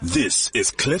This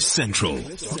is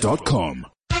CliffCentral.com.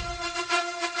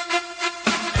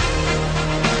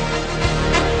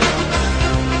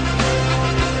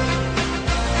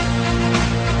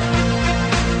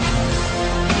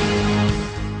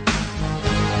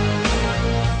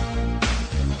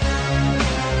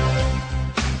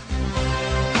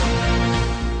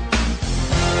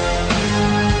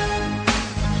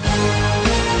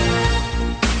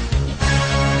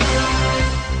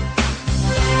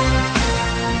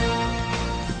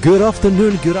 Good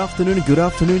afternoon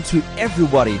to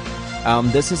everybody.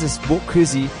 This is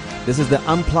Sbokuzi. This is the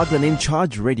Unplugged and In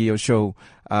Charge radio show.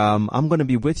 I'm going to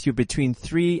be with you between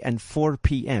 3 and 4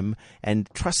 p.m. And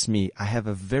trust me, I have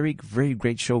a very, very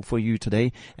great show for you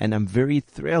today. And I'm very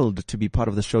thrilled to be part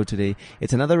of the show today.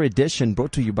 It's another edition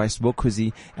brought to you by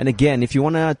Sbokuzi. And again, if you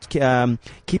want to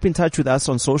keep in touch with us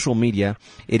on social media,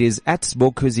 it is at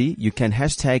Sbokuzi. You can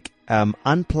hashtag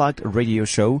Unplugged Radio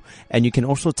Show, and you can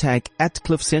also tag at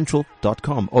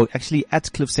CliffCentral.com, or actually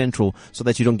at Cliff Central, so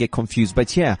that you don't get confused.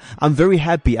 But yeah, I'm very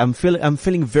happy. I'm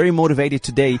feeling very motivated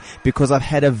today because I've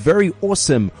had a very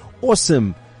awesome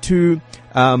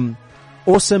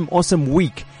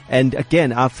week. And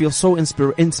again, I feel so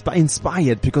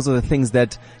inspired because of the things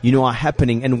that, are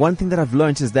happening. And one thing that I've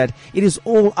learned is that it is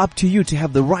all up to you to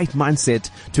have the right mindset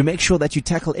to make sure that you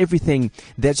tackle everything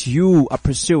that you are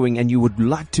pursuing and you would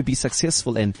like to be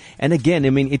successful in. And again,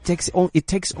 it takes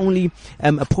only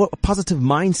a positive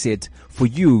mindset for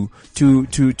you to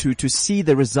see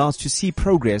the results, to see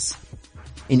progress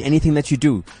in anything that you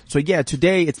do. So yeah,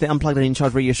 today it's the Unplugged and In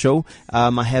Charge radio show.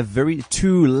 I have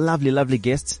two lovely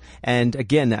guests, and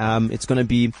again, it's going to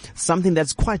be something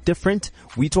that's quite different.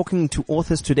 We're talking to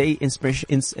authors today,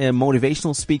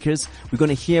 motivational speakers. We're going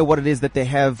to hear what it is that they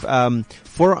have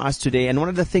for us today. And one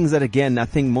of the things that, again, I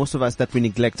think most of us that we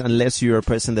neglect, unless you're a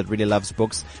person that really loves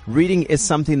books, reading is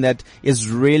something that is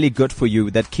really good for you,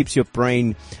 that keeps your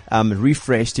brain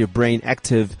refreshed, your brain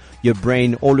active, your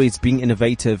brain always being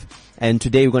innovative. And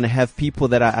today we're going to have people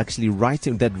that are actually write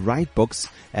books,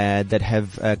 that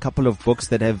have a couple of books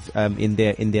that have in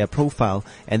their profile,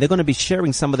 and they're going to be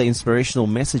sharing some of the inspirational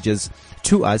messages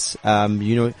to us.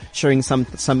 Sharing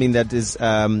something that is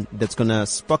that's going to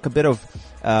spark a bit of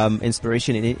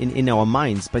inspiration in our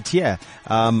minds. But yeah,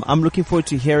 I'm looking forward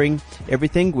to hearing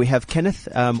everything. We have Kenneth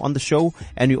on the show,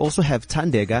 and we also have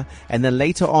Thandeka, and then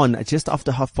later on, just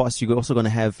after 5:30, you're also going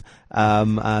to have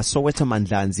Soweto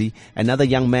Mandlanzi, another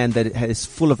young man that is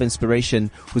full of inspiration,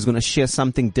 who's going to share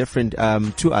something different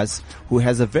to us, who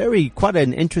has quite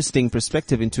an interesting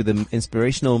perspective into the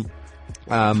inspirational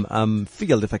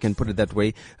field, if I can put it that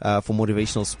way, for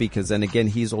motivational speakers. And again,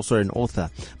 he's also an author.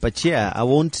 But yeah, I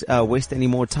won't waste any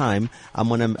more time. I'm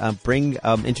gonna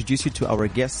introduce you to our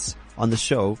guests on the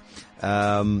show.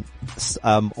 We're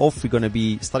gonna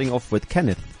be starting off with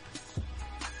Kenneth.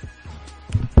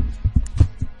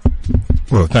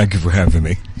 Well, thank you for having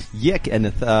me. Yeah,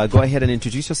 Kenneth, go ahead and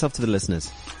introduce yourself to the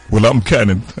listeners. Well, I'm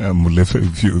Kenneth.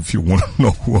 If you want to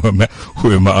know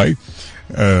who am I?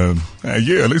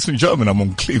 Ladies and gentlemen, I'm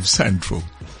on CliffCentral.com.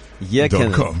 Yeah,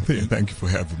 Kenneth. Yeah, thank you for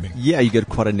having me. Yeah, you got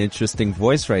quite an interesting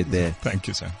voice right there. Thank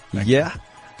you, sir. Thank you.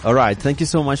 All right. Thank you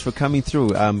so much for coming through.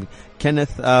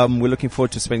 Kenneth, we're looking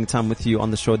forward to spending time with you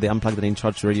on the show, the Unplugged and In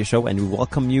Charge radio show, and we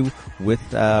welcome you with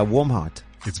warm heart.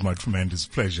 It's my tremendous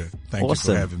pleasure. Thank you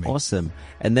for having me. Awesome.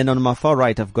 And then on my far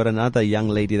right, I've got another young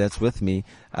lady that's with me.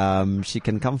 She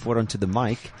can come forward onto the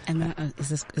mic. And is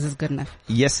this good enough?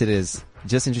 Yes, it is.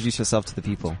 Just introduce yourself to the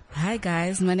people. Hi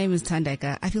guys, my name is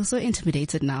Thandeka. I feel so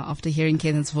intimidated now after hearing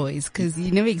Kenneth's voice, because you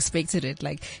never expected it.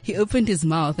 Like, he opened his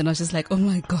mouth and I was just like, oh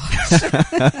my gosh.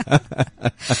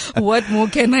 What more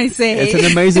can I say? It's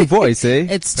an amazing voice, eh?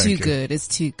 It's too good. It's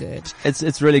too good.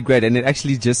 It's really great, and it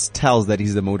actually just tells that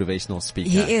he's a motivational speaker.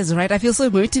 He is, right? I feel so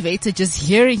motivated just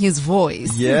hearing his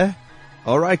voice. Yeah.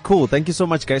 All right, cool. Thank you so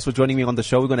much, guys, for joining me on the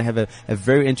show. We're going to have a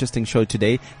very interesting show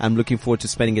today. I'm looking forward to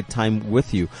spending a time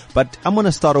with you. But I'm going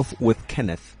to start off with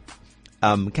Kenneth.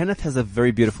 Kenneth has a very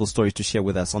beautiful story to share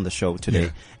with us on the show today.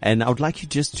 Yeah. And I would like you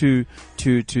just to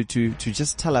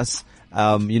just tell us,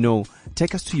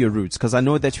 take us to your roots, because I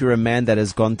know that you're a man that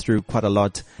has gone through quite a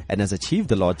lot and has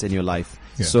achieved a lot in your life.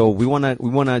 Yeah. So we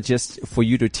wanna just for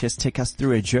you to just take us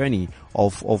through a journey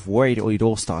of where it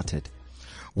all started.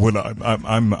 Well,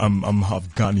 I'm half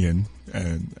Ghanaian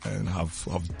and half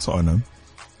Tana.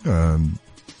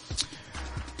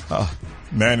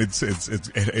 Man,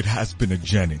 it has been a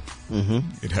journey.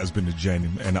 It has been a journey,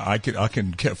 and I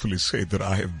can carefully say that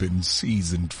I have been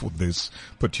seasoned for this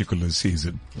particular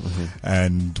season.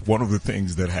 And one of the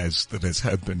things that has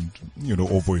happened,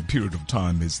 over a period of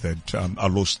time is that I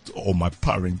lost all my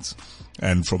parents,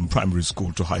 and from primary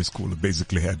school to high school, I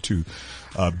basically had to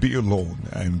be alone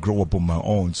and grow up on my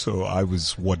own. So I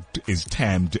was what is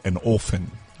termed an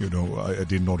orphan. I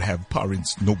did not have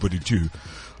parents, nobody to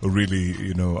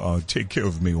really, take care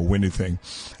of me or anything.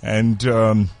 And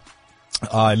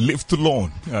I lived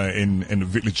alone in a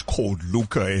village called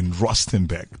Luka in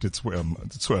Rustenburg. That's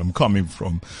where I'm coming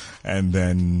from. And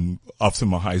then after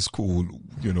my high school,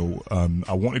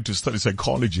 I wanted to study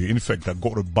psychology. In fact, I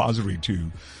got a bursary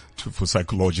for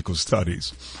psychological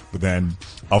studies. But then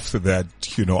after that,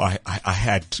 I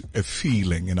had a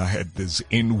feeling, and I had this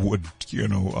inward,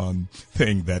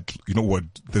 thing that,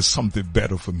 there's something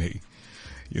better for me.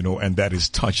 And that is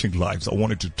touching lives. I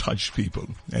wanted to touch people.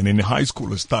 And in high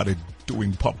school, I started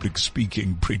doing public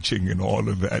speaking, preaching, and all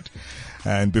of that.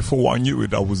 And before I knew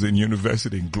it, I was in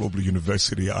university, in Global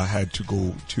University. I had to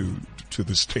go to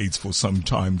the States for some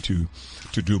time to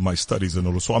do my studies and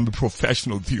all. So I'm a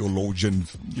professional theologian.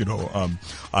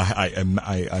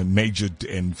 I majored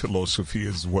in philosophy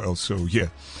as well. So yeah.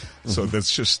 So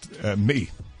that's just me.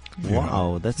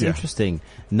 Wow, that's interesting.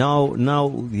 Now,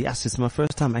 yes, it's my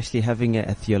first time actually having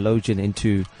a theologian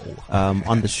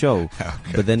on the show. Okay.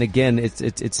 But then again,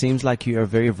 it seems like you're a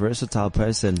very versatile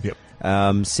person. Yep.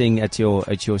 Seeing at your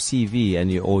CV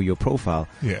and your profile.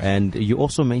 Yeah. And you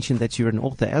also mentioned that you're an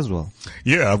author as well.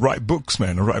 Yeah, I write books,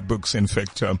 man. I write books. In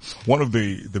fact, one of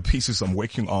the pieces I'm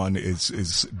working on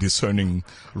is discerning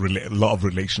love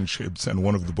relationships. And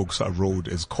one of the books I wrote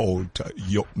is called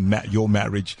Your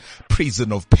Marriage,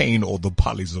 Prison of Pain or the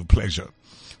Palace of Pleasure.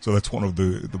 So that's one of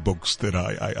the books that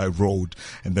I wrote.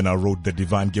 And then I wrote The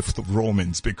Divine Gift of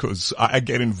Romance, because I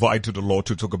get invited a lot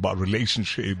to talk about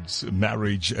relationships,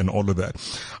 marriage, and all of that.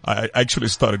 I actually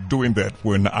started doing that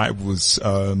when I was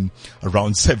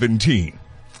around 17.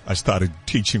 I started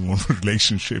teaching on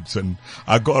relationships, and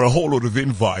I got a whole lot of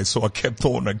invites. So I kept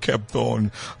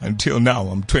on until now.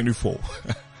 I'm 24.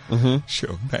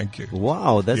 Sure, thank you.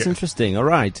 Wow, that's interesting. All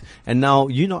right, and now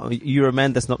you're a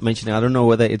man that's not mentioning. I don't know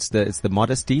whether it's the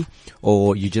modesty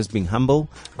or you just being humble.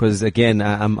 Because again,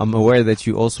 I'm aware that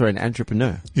you also are an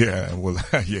entrepreneur. Yeah, well,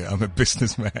 I'm a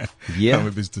businessman. Yeah, I'm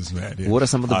a businessman. Yeah. What are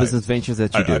some of the business ventures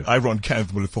that you do? I run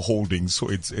Kenneth Molefe Holdings, so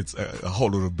it's a whole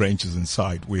lot of branches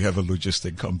inside. We have a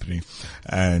logistic company,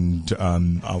 and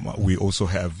we also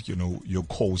have your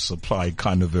coal supply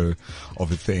kind of a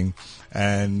thing.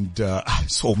 And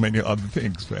so many other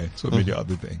things, man. So many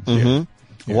other things.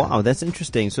 Yeah. Wow, that's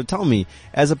interesting. So tell me,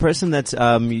 as a person that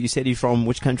you said you're from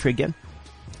which country again?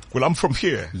 Well, I'm from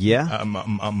here. Yeah.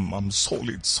 I'm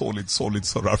solid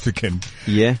South African.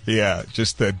 Yeah. Yeah.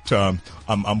 Just that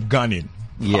I'm Ghanaian.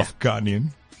 Yeah. Half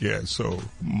Ghanaian. Yeah. So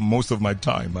most of my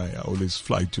time I always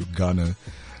fly to Ghana,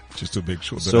 just to make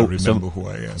sure that I remember who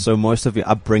I am. So most of your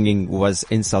upbringing was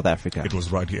in South Africa? It was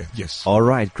right here, yes. All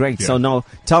right, great. Yeah. So now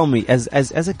tell me, as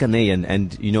a Ghanaian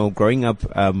and, growing up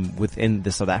within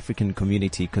the South African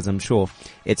community, because I'm sure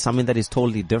it's something that is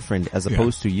totally different as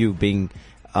opposed to you being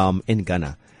in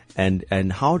Ghana.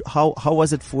 And how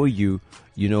was it for you,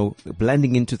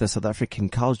 blending into the South African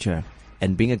culture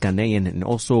and being a Ghanaian and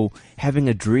also having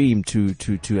a dream to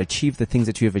achieve the things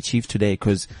that you have achieved today?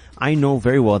 Because I know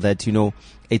very well that,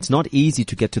 it's not easy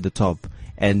to get to the top.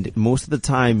 And most of the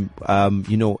time,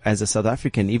 as a South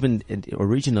African, even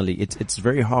originally, it's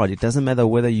very hard. It doesn't matter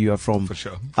whether you are from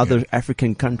other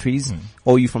African countries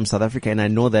or you're from South Africa. And I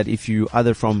know that if you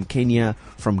either from Kenya,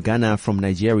 from Ghana, from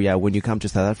Nigeria, when you come to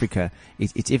South Africa,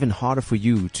 it's even harder for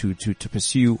you to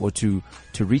pursue or to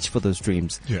reach for those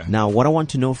dreams. Yeah. Now, what I want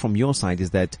to know from your side is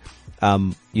that,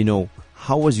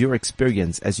 how was your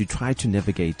experience as you tried to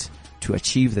navigate to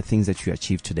achieve the things that you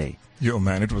achieved today? Yo,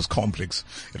 man, it was complex.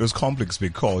 It was complex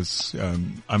because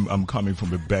I'm coming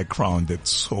from a background that's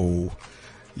so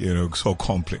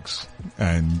complex,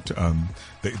 and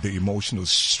the emotional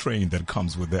strain that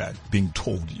comes with that, being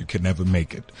told you can never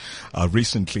make it.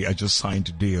 Recently, I just signed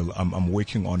a deal. I'm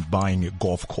working on buying a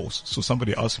golf course. So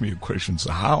somebody asked me a question: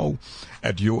 so how,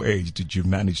 at your age, did you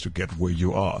manage to get where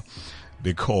you are?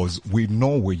 Because we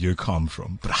know where you come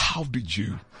from, but how did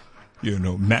you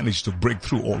managed to break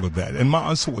through all of that? And my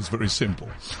answer was very simple.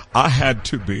 I had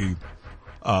to be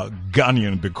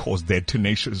Ghanaian because they're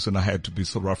tenacious, and I had to be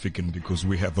South African because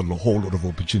we have a whole lot of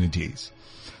opportunities.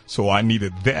 So I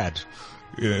needed that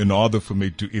in order for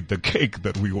me to eat the cake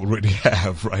that we already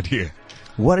have right here.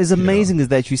 What is amazing is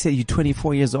that you say you're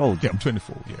 24 years old. Yeah, I'm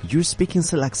 24. Yeah. You're speaking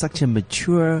so like such a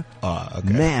mature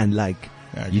man, like,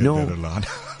 I you get know, that a lot.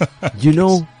 you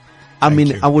know, I Thank mean,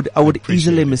 you. I would appreciate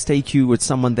easily it. mistake you with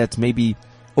someone that's maybe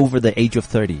over the age of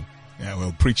 30. Yeah,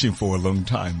 well, preaching for a long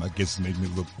time, I guess, made me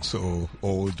look so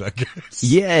old, I guess.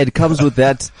 Yeah, it comes with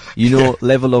that, you know,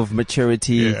 level of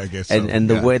maturity Yeah, I guess so. and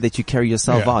the Yeah. way that you carry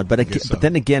yourself Yeah, out. But I guess so. but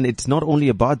then again, it's not only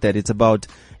about that. It's about,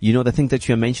 you know, the thing that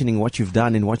you're mentioning, what you've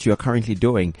done and what you are currently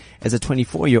doing as a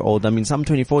 24-year-old. I mean, some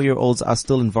 24-year-olds are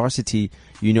still in varsity,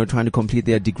 you know, trying to complete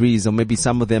their degrees, or maybe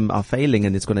some of them are failing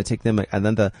and it's going to take them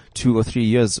another 2 or 3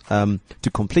 years, to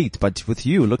complete. But with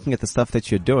you, looking at the stuff that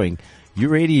you're doing, you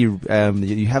already,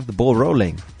 you have the ball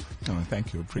rolling. Oh,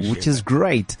 thank you. Appreciate Which is that.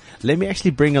 great. Let me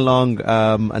actually bring along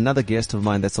another guest of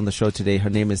mine that's on the show today. Her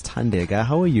name is Thandeka.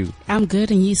 How are you? I'm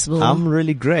good and useful. I'm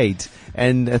really great.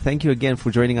 And thank you again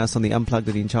for joining us on the Unplugged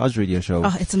and In Charge radio show.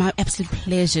 Oh, it's my absolute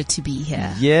pleasure to be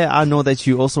here. Yeah, I know that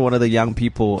you're also one of the young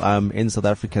people in South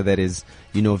Africa that is,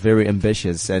 you know, very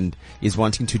ambitious and is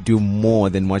wanting to do more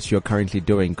than what you're currently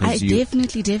doing. I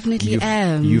definitely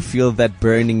am. You feel that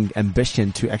burning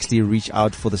ambition to actually reach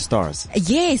out for the stars.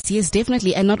 Yes,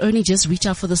 definitely. And not only just reach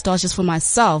out for the stars just for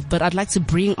myself, but I'd like to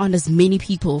bring on as many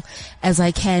people as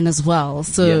I can as well.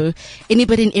 So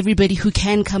anybody and everybody who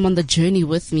can come on the journey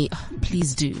with me,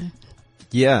 please do.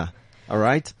 Yeah. All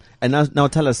right. And now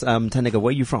tell us, Thandeka, where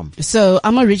are you from? So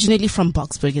I'm originally from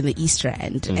Boksburg in the East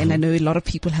Rand, and I know a lot of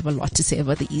people have a lot to say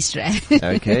about the East Rand.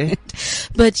 Okay.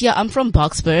 But yeah, I'm from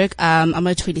Boksburg. I'm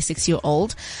a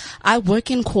 26-year-old. I work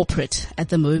in corporate at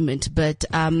the moment, but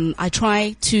I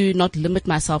try to not limit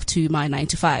myself to my 9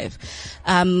 to 5.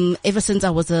 Ever since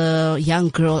I was a young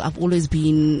girl, I've always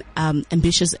been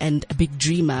ambitious and a big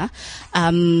dreamer.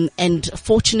 And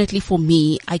fortunately for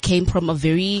me, I came from a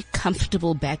very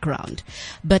comfortable background.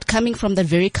 But coming from that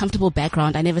very comfortable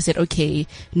background, I never said, okay,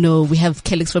 no, we have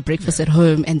Kellogg's for breakfast at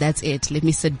home and that's it. Let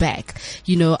me sit back.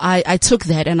 You know, I took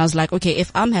that and I was like, okay,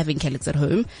 if I'm having Kellogg's at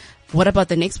home, what about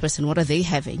the next person? What are they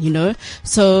having? You know?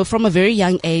 So from a very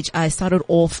young age, I started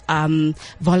off,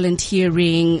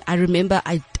 volunteering. I remember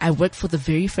I worked for the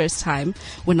very first time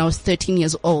when I was 13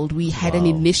 years old. We had an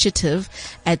initiative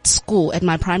at school, at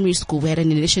my primary school. We had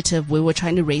an initiative where we were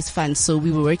trying to raise funds. So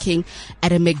we were working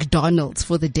at a McDonald's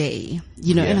for the day,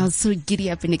 you know, and I was so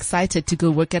giddy up and excited to go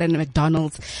work at a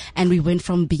McDonald's. And we went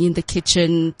from being in the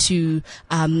kitchen to,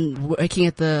 working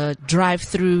at the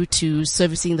drive-through to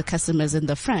servicing the customers in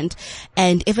the front.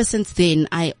 And ever since then,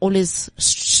 I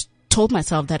always told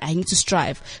myself that I need to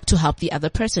strive to help the other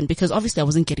person, because obviously I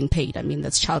wasn't getting paid. I mean,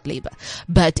 that's child labor,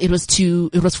 but it was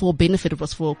for benefit. It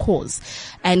was for a cause.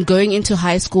 And going into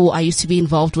high school, I used to be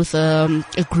involved with a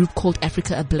group called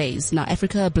Africa Ablaze. Now,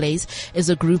 Africa Ablaze is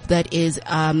a group that is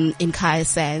in Kaya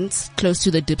Sands, close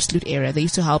to the Diepsloot area. They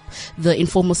used to help the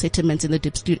informal settlements in the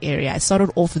Diepsloot area. I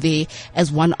started off there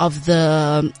as one of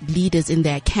the leaders in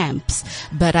their camps,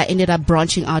 but I ended up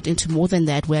branching out into more than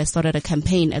that, where I started a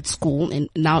campaign at school and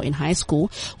now in high school,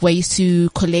 where I used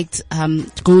to collect,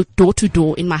 go door to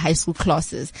door in my high school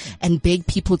classes and beg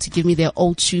people to give me their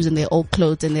old shoes and their old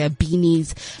clothes and their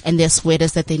beanies and their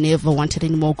sweaters that they never wanted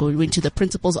anymore. Going to the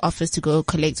principal's office to go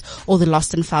collect all the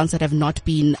lost and founds that have not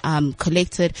been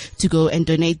collected, to go and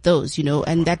donate those, you know.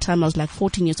 And that time I was like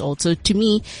 14 years old. So to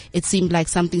me, it seemed like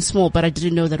something small, but I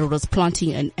didn't know that it was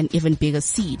planting an even bigger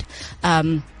seed.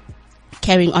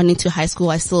 Carrying on into high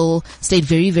school, I still stayed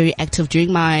very, very active.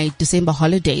 During my December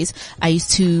holidays, I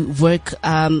used to work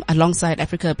alongside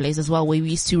Africa Ablaze as well, where we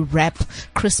used to wrap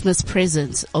Christmas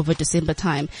presents over December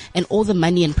time. And all the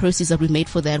money and proceeds that we made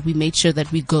for that, we made sure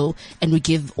that we go and we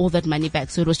give all that money back.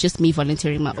 So it was just me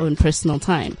volunteering my own personal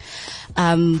time.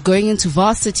 Going into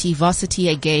varsity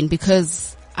again,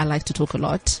 because I like to talk a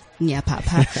lot. Yeah,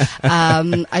 Papa.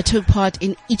 I took part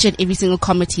in each and every single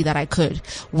committee that I could,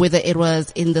 whether it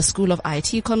was in the School of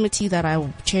IT committee that I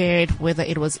chaired, whether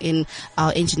it was in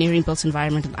our Engineering, Built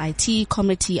Environment and IT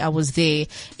committee, I was there.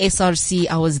 SRC,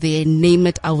 I was there. Name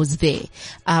it, I was there.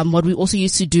 What we also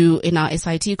used to do in our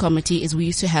SIT committee is we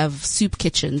used to have soup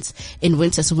kitchens in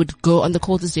winter. So we'd go on the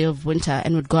coldest day of winter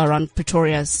and would go around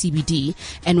Pretoria CBD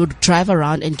and would drive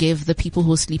around and give the people who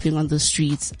were sleeping on the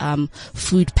streets,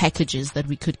 food packages that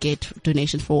we could get get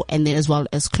donations for, and then as well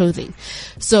as clothing.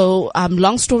 So,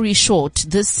 long story short,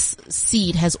 this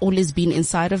seed has always been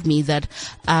inside of me that,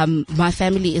 my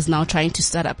family is now trying to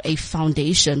set up a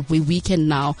foundation where we can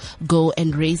now go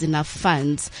and raise enough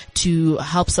funds to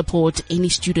help support any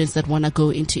students that want to go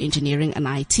into engineering and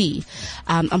IT.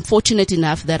 I'm fortunate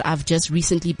enough that I've just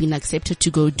recently been accepted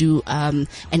to go do, an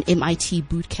MIT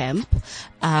boot camp,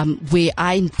 where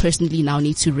I personally now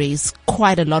need to raise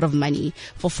quite a lot of money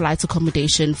for flights,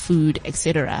 accommodation, food,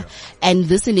 etc. And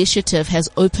this initiative has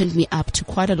opened me up to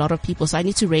quite a lot of people. So I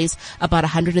need to raise about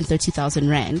 130,000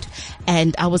 rand.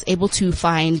 And I was able to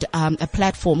find a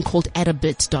platform called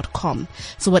adabit.com.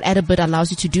 So what Adabit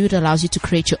allows you to do, it allows you to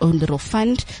create your own little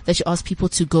fund that you ask people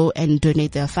to go and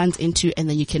donate their funds into, and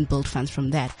then you can build funds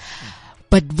from that.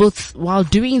 But while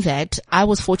doing that, I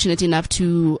was fortunate enough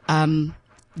to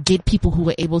get people who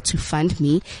were able to fund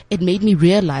me. It made me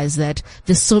realize that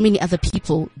there's so many other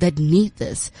people that need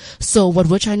this. So what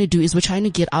we're trying to do is we're trying to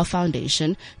get our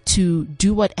foundation to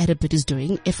do what Adabit is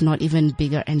doing, if not even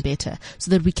bigger and better,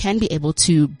 so that we can be able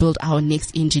to build our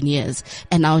next engineers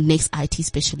and our next IT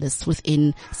specialists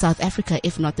within South Africa,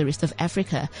 if not the rest of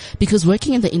Africa. Because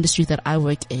working in the industry that I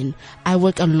work in, I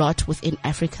work a lot within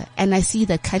Africa, and I see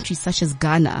that countries such as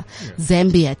Ghana,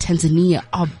 Zambia, Tanzania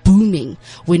are booming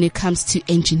when it comes to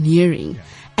engineering.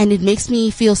 And it makes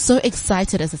me feel so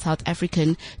excited as a South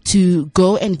African to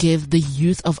go and give the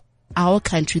youth of our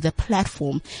country the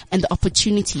platform and the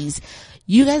opportunities.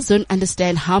 You guys don't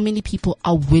understand how many people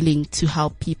are willing to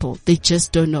help people. They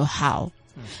just don't know how.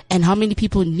 And how many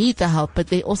people need the help, but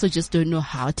they also just don't know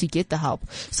how to get the help.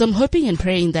 So I'm hoping and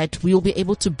praying that we will be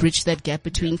able to bridge that gap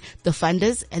between the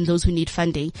funders and those who need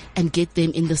funding and get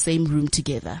them in the same room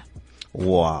together.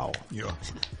 Wow. Yeah.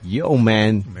 Yo,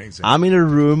 man. Amazing. I'm in a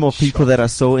room of people that are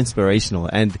so inspirational.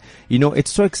 And, you know,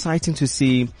 it's so exciting to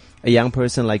see a young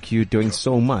person like you doing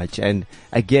so much. And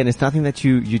again, it's nothing that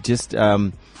you just,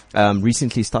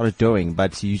 recently started doing,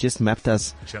 but you just mapped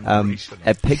us,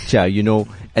 a picture, you know,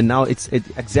 and now it's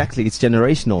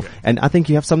generational. And I think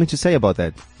you have something to say about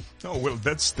that. Oh, well,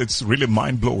 that's really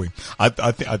mind blowing. I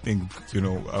think, you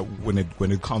know,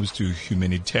 when it comes to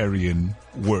humanitarian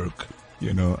work,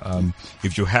 you know,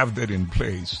 if you have that in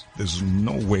place, there's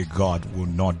no way God will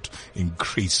not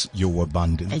increase your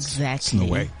abundance. Exactly. There's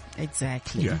no way.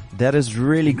 Exactly. Yeah. That is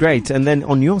really great. And then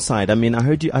on your side, I mean,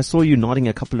 I saw you nodding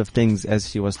a couple of things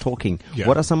as she was talking. Yeah.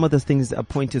 What are some of the things,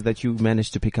 pointers that you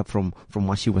managed to pick up from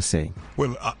what she was saying?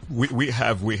 Well, we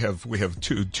have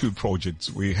two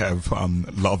projects. We have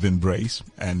Love Embrace,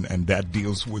 and that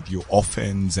deals with your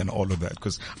orphans and all of that.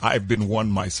 Because I've been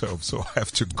one myself, so I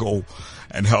have to go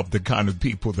and help the kind of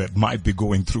people that might be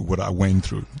going through what I went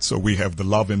through. So we have the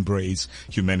Love Embrace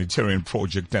humanitarian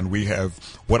project, and we have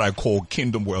what I call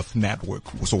Kingdom Wealth Network.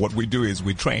 So what we do is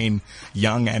we train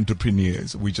young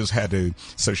entrepreneurs. We just had a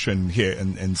session here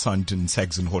in Sandton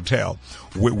Saxon Hotel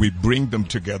where we bring them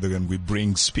together and we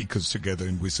bring speakers together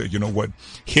and we say, you know what,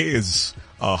 here's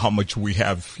how much we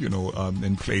have, you know,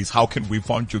 in place. How can we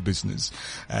fund your business?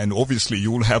 And obviously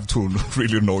you will have to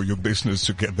really know your business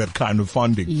to get that kind of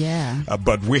funding. Yeah.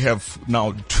 But we have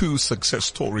now 2 success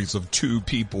stories of 2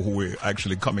 people who are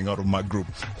actually coming out of my group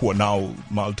who are now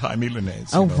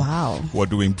multi-millionaires. Oh, you know, wow. who are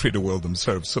doing pretty well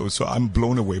themselves. So I'm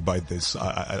blown away by this.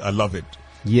 I love it.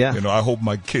 Yeah. You know, I hope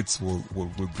my kids will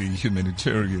be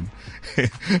humanitarian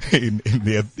in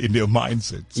their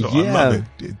mindset. So I love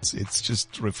it. It's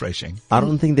just refreshing. I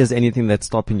don't think there's anything that's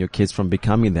stopping your kids from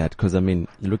becoming that. Cause I mean,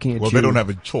 looking at well, you. they don't have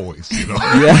a choice, you know.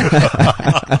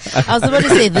 I was about to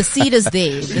say the seed is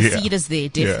there. The seed is there,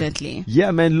 definitely. Yeah,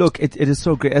 man, look, it is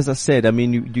so great. As I said, I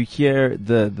mean, you hear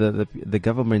the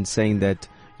government saying that,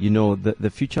 you know, the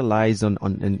future lies in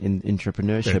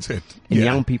entrepreneurship. That's it. In Yeah.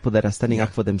 young people that are standing up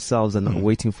for themselves and not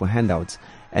waiting for handouts.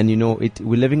 And you know,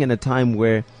 we're living in a time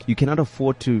where you cannot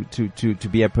afford to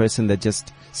be a person that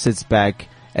just sits back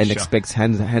and Sure. expects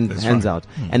hands right. out.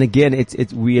 And again,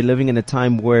 we are living in a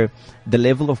time where the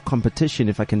level of competition,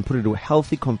 if I can put it, a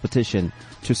healthy competition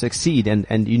to succeed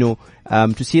and you know,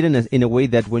 to see it in a way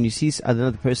that when you see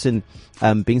another person,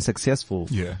 being successful,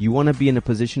 Yeah. you want to be in a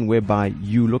position whereby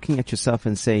you looking at yourself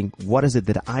and saying, what is it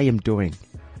that I am doing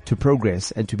to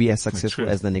progress and to be as successful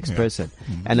as the next person?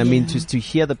 And I mean, to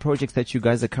hear the projects that you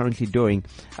guys are currently doing,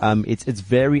 it's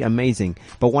very amazing.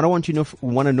 But what I want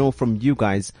to know from you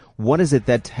guys, what is it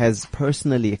that has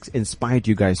personally inspired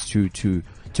you guys to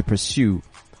pursue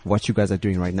what you guys are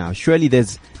doing right now? Surely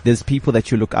there's people that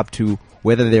you look up to,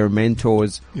 whether they're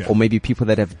mentors or maybe people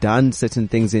that have done certain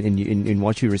things in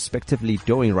what you're respectively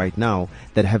doing right now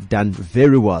that have done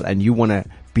very well and you want to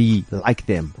be like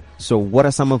them. So what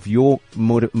are some of your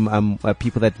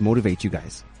people that motivate you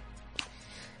guys?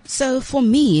 So for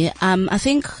me, I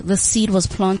think the seed was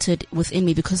planted within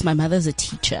me because my mother's a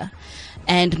teacher,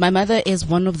 and my mother is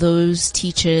one of those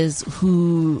teachers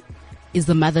who is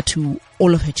the mother to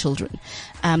all of her children.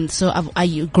 So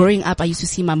growing up, I used to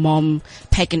see my mom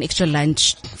pack an extra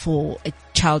lunch for a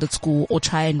child at school or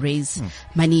try and raise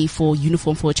money for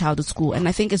uniform for a child at school. And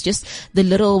I think it's just the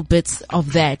little bits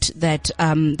of that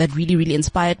really, really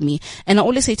inspired me. And I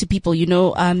always say to people,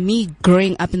 me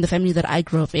growing up in the family that I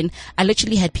grew up in, I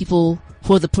literally had people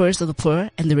who are the poorest of the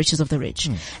poor and the richest of the rich.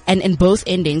 And in both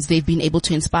endings, they've been able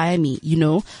to inspire me,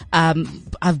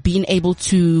 I've been able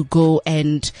to go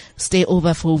and stay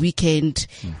over for a weekend,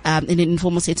 in an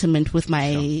informal settlement with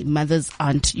my mother's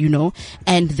aunt,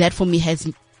 and that for me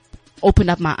has opened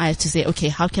up my eyes to say, okay,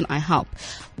 how can I help?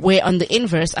 Where on the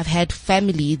inverse, I've had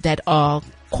family that are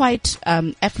quite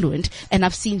affluent, and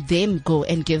I've seen them go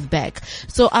and give back.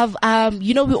 So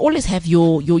we always have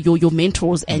your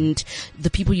mentors and the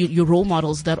people, your role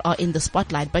models that are in the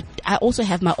spotlight, but I also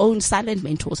have my own silent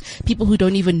mentors, people who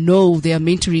don't even know they are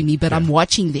mentoring me, but I'm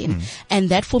watching them. And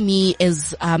that for me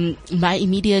is my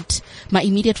immediate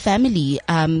family.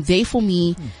 They for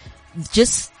me,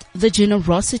 just the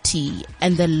generosity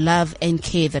and the love and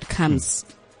care that comes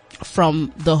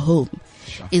from the home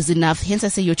is enough. Hence I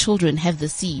say your children have the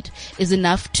seed, is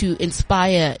enough to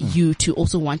inspire you to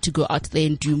also want to go out there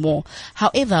and do more.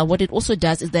 However, what it also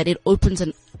does is that it opens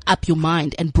up your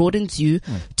mind and broadens you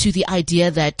to the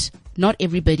idea that not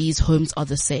everybody's homes are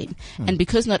the same. And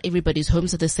because not everybody's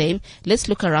homes are the same, let's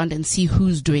look around and see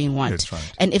who's doing what. That's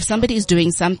right. And if somebody is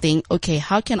doing something, okay,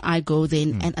 how can I go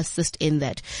then and assist in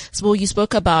that? So you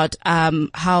spoke about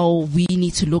how we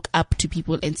need to look up to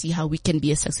people and see how we can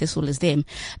be as successful as them.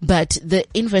 But the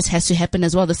inverse has to happen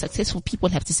as well. The successful people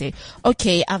have to say,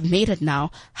 okay, I've made it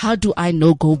now. How do I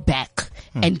go back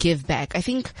and give back? I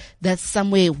think that's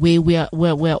somewhere where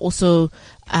we're also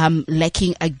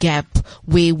lacking a gap,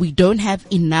 where we don't have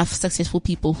enough successful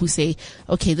people who say,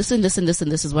 okay, this and this and this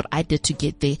and this is what I did to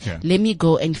get there. Let me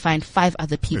go and find 5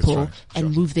 other people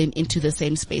and move them into the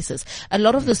same spaces. A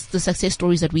lot of the success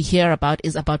stories that we hear about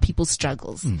is about people's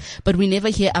struggles, but we never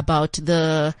hear about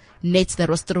the nets that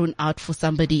was thrown out for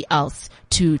somebody else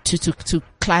to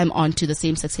climb onto the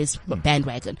same success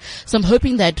bandwagon. So I'm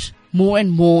hoping that more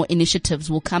and more initiatives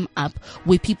will come up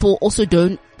where people also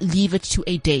don't leave it to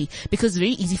a day, because it's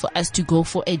very easy for us to go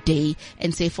for a day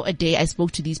and say, for a day I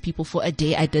spoke to these people, for a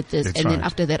day I did this, then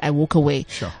after that I walk away.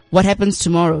 What happens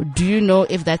tomorrow? Do you know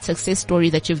if that success story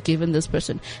that you've given this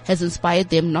person has inspired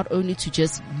them not only to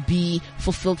just be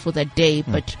fulfilled for that day,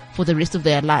 but for the rest of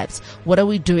their lives? What are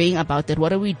we doing about that?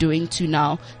 What are we doing to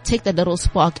now take that little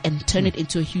spark and turn it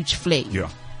into a huge flame?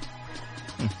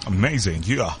 Amazing.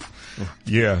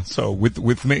 So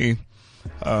with me,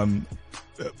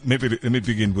 maybe let me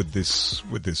begin with this,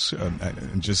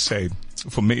 and just say,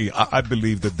 for me, I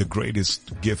believe that the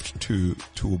greatest gift to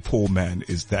a poor man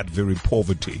is that very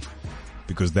poverty,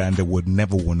 because then they would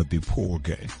never want to be poor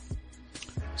again.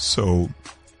 So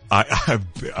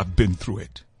I've been through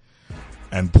it,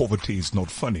 and poverty is not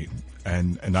funny.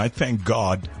 And I thank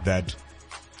God that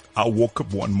I woke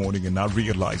up one morning and I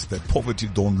realized that poverty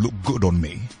don't look good on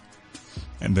me.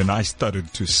 And then I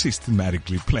started to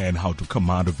systematically plan how to come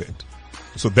out of it.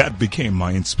 So that became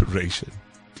my inspiration.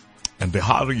 And the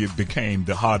harder it became,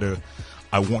 the harder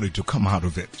I wanted to come out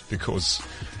of it, because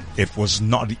it was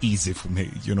not easy for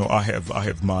me. I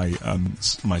have my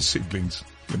siblings,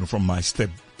 from my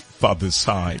stepfather's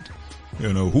side,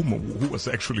 who was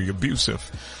actually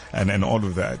abusive and all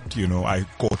of that. I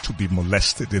got to be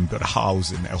molested in that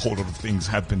house, and a whole lot of things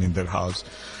happened in that house.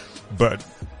 But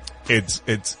it's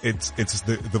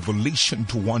the volition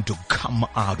to want to come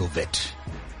out of it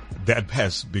that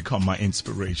has become my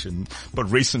inspiration. But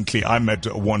recently I met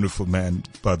a wonderful man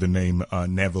by the name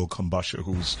Neville Kambasha,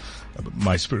 who's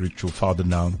my spiritual father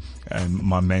now, and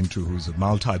my mentor, who's a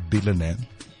multi-billionaire,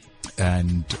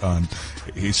 and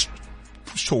he's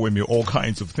showing me all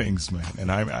kinds of things, man.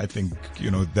 And I think,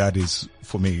 that is,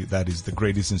 for me, that is the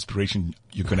greatest inspiration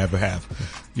you can ever have.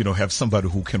 Have somebody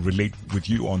who can relate with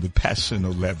you on the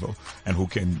personal level and who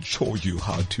can show you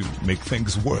how to make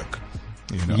things work.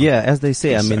 Yeah, as they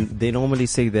say, they normally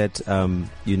say that,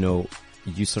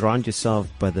 you surround yourself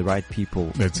by the right people,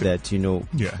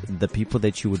 the people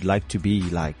that you would like to be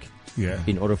like,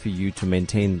 in order for you to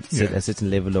maintain a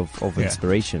certain level of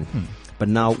inspiration. But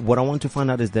now what I want to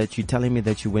find out is that you're telling me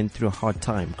that you went through a hard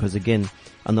time, because again,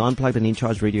 on the Unplugged and In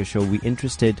Charge radio show, we're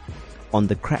interested on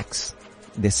the cracks,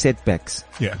 the setbacks,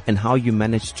 and how you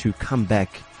managed to come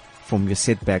back from your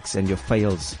setbacks and your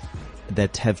fails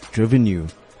that have driven you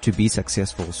to be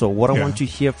successful. So what I want to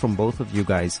hear from both of you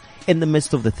guys, in the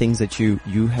midst of the things that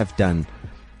you have done,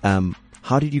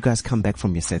 how did you guys come back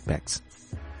from your setbacks?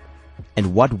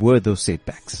 And what were those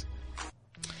setbacks?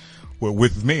 Well,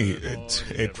 with me,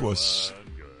 it was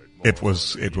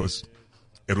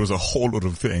a whole lot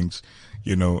of things,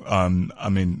 you know. I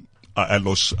mean, I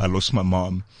lost my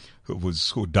mom,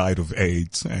 who died of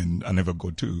AIDS, and I never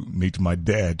got to meet my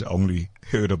dad. I only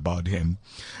heard about him,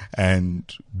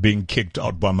 and being kicked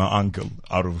out by my uncle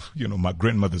out of, you know, my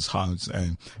grandmother's house,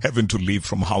 and having to live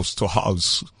from house to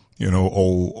house, you know,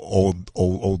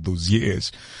 all those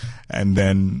years. And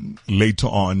then later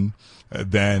on,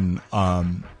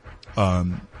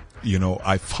 you know,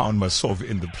 I found myself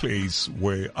in the place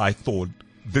where I thought,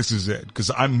 this is it, because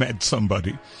I met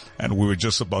somebody and we were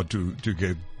just about to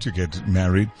get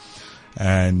married,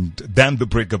 and then the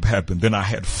breakup happened. Then I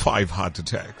had 5 heart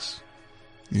attacks,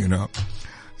 you know.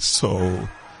 So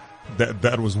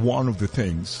that was one of the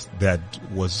things that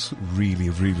was really,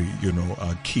 really, you know,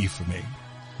 key for me.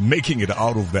 Making it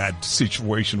out of that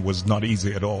situation was not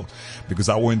easy at all, because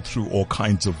I went through all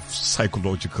kinds of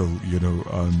psychological, you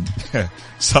know,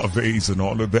 surveys and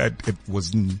all of that. It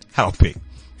wasn't helping,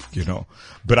 you know.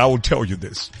 But I will tell you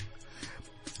this.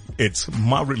 It's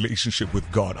my relationship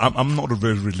with God. I'm not a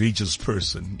very religious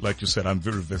person. Like you said, I'm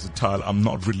very versatile. I'm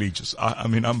not religious. I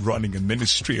mean, I'm running a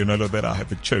ministry and all of that. I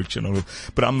have a church and all of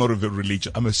that, but I'm not a very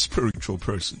religious. I'm a spiritual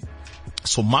person.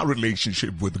 So my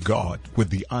relationship with God, with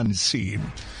the unseen,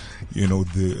 you know,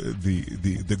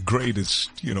 the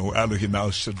greatest, you know, Elohim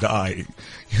El Shaddai,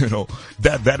 you know,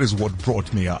 that is what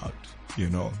brought me out, you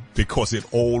know, because it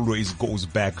always goes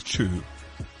back to,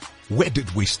 where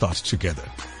did we start together?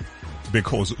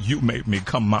 Because you made me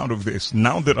come out of this.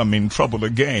 Now that I'm in trouble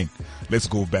again, let's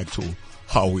go back to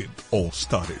how it all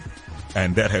started.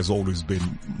 And that has always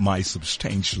been my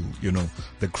substantial, you know,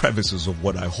 the crevices of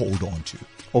what I hold on to.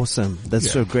 Awesome.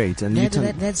 That's so great. And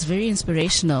that's very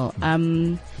inspirational.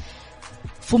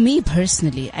 For me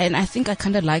personally, and I think I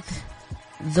kind of like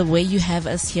the way you have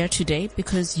us here today,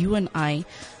 because you and I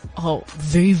are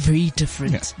very, very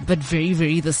different, but very,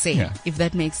 very the same, if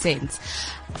that makes sense.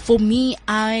 For me,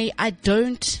 I've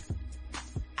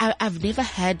never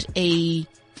had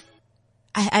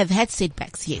I've had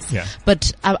setbacks, yes,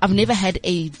 but I've never had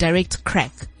a direct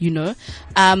crack, you know.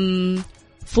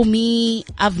 For me,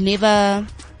 I've never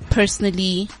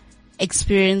personally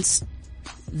experienced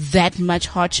that much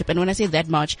hardship. And when I say that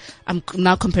much, I'm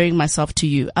now comparing myself to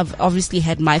you. I've obviously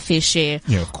had my fair share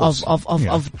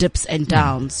of dips and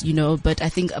downs, you know, but I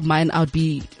think mine, I would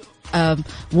be,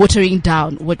 watering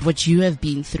down what you have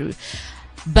been through.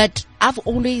 But I've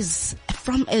always,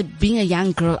 from being a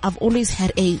young girl, I've always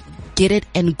had a get it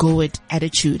and go it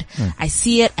attitude. I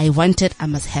see it, I want it, I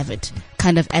must have it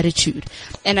kind of attitude.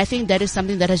 And I think that is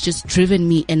something that has just driven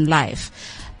me in life.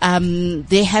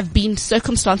 There have been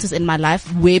circumstances in my life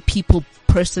where people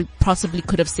possibly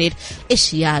could have said,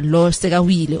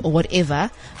 or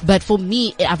whatever. But for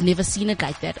me, I've never seen it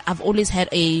like that. I've always had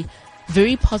a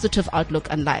very positive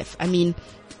outlook on life. I mean,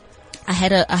 I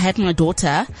had my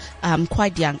daughter,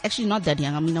 quite young. Actually, not that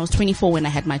young. I mean, I was 24 when I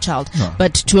had my child. No.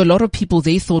 But to a lot of people,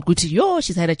 they thought,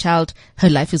 she's had a child, her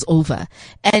life is over.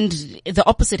 And the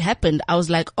opposite happened. I was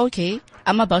like, okay,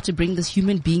 I'm about to bring this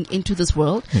human being into this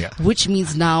world, which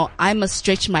means now I must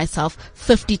stretch myself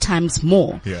 50 times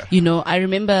more. Yeah. You know, I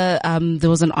remember, there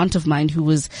was an aunt of mine who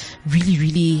was really,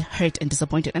 really hurt and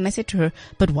disappointed. And I said to her,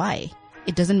 but why?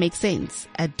 It doesn't make sense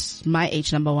at my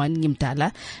age. Number one,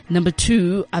 Ngimdala. Number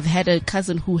two, I've had a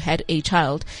cousin who had a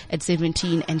child at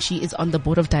 17 and she is on the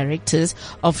board of directors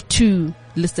of 2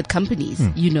 listed companies,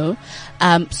 you know.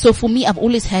 So for me, I've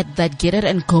always had that get it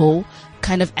and go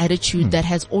kind of attitude that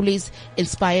has always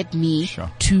inspired me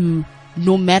to,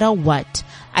 no matter what,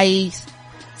 I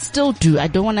still do.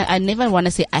 I never want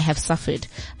to say I have suffered.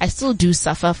 I still do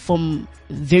suffer from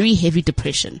very heavy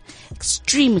depression,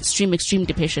 extreme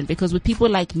depression, because with people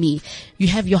like me, you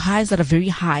have your highs that are very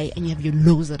high and you have your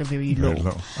lows that are very low.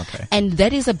 Okay. And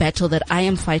that is a battle that I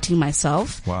am fighting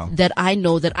myself. Wow. That I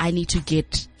know that I need to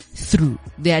get through.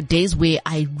 There are days where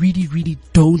I really, really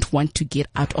don't want to get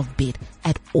out of bed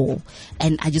at all.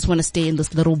 And I just want to stay in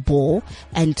this little ball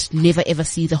and never ever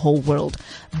see the whole world.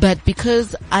 But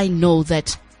because I know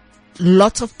that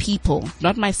lots of people,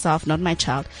 not myself, not my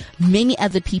child, many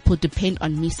other people depend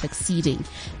on me succeeding.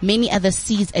 Many other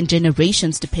seeds and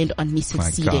generations depend on me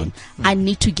succeeding. I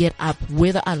need to get up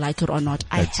whether I like it or not.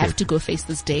 I have to go face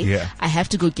this day. Yeah. I have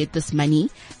to go get this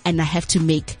money and I have to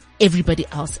make everybody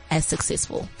else as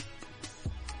successful.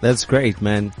 That's great,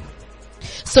 man.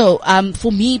 So,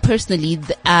 for me personally,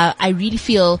 I really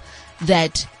feel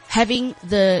that having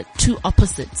the two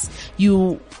opposites,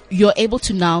 you're able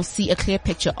to now see a clear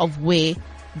picture of where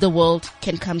the world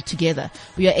can come together.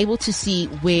 We are able to see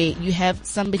where you have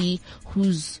somebody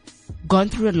who's gone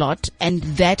through a lot, and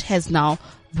that has now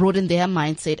broadened their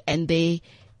mindset and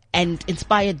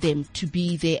inspired them to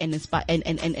be there and inspire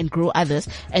and grow others.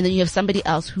 And then you have somebody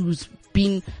else who's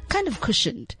been kind of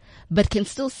cushioned, but can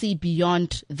still see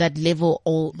beyond that level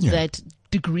or that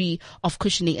degree of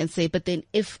cushioning and say, but then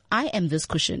if I am this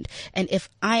cushioned and if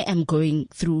I am going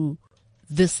through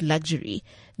this luxury,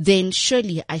 then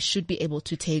surely I should be able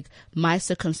to take my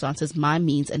circumstances, my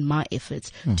means and my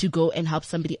efforts to go and help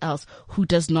somebody else who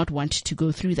does not want to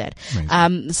go through that.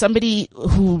 Somebody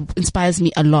who inspires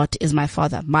me a lot is my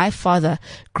father. My father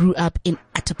grew up in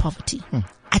utter poverty.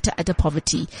 Utter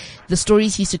poverty. The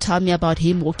stories he used to tell me about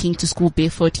him walking to school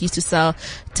barefoot. He used to sell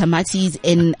tamatis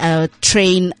in a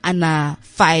train under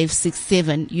 5, 6,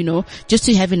 7, just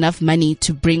to have enough money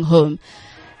to bring home.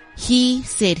 He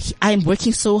said, I am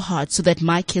working so hard so that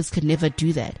my kids could never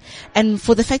do that. And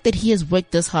for the fact that he has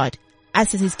worked this hard,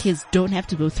 us as his kids don't have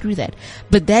to go through that.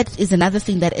 But that is another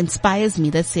thing that inspires me,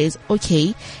 that says,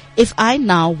 okay, if I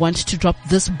now want to drop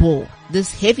this ball,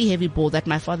 this heavy ball that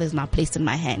my father has now placed in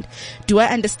my hand, do I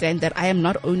understand that I am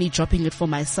not only dropping it for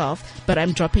myself, but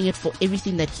I'm dropping it for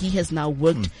everything that he has now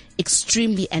worked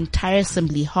extremely and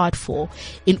tiresomely hard for,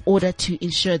 in order to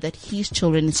ensure that his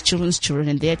children, his children's children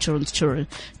and their children's children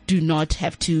do not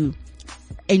have to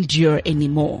endure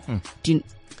anymore.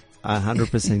 I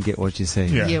 100% get what you're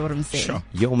saying. You hear what I'm saying? Sure.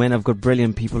 Yo, man, I've got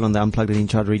brilliant people on the Unplugged and In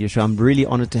Charge radio show. I'm really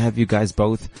honored to have you guys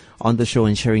both on the show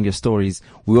and sharing your stories.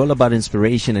 We're all about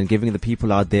inspiration and giving the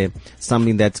people out there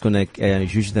something that's going to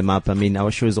huge them up. I mean,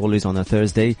 our show is always on a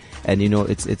Thursday, and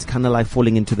it's kind of like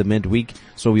falling into the midweek.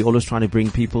 So we always try to bring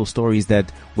people stories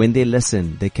that when they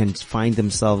listen, they can find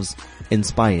themselves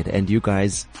inspired. And you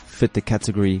guys fit the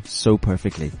category so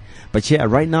perfectly. But yeah,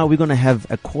 right now we're going to have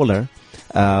a caller,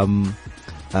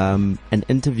 an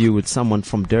interview with someone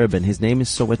from Durban. His name is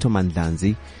Soweto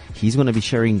Mandlanzi. He's going to be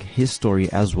sharing his story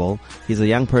as well. He's a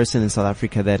young person in South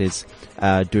Africa that is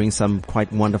doing some quite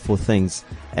wonderful things,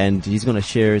 and he's going to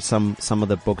share some of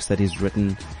the books that he's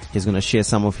written. He's going to share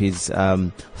some of his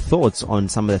thoughts on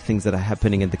some of the things that are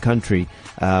happening in the country,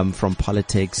 from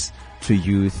politics to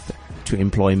youth to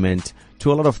employment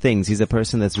to a lot of things. He's a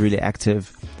person that's really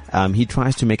active. He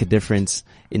tries to make a difference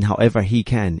in however he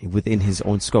can within his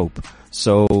own scope.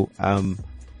 So, we're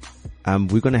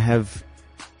going to have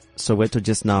Soweto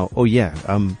just now. Oh yeah,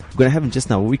 we're going to have him just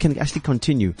now. We can actually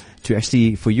continue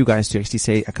for you guys to actually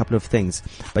say a couple of things.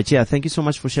 But yeah, thank you so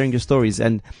much for sharing your stories.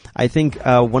 And I think,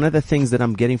 one of the things that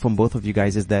I'm getting from both of you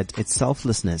guys is that it's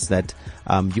selflessness, that,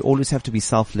 you always have to be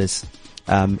selfless,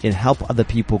 and help other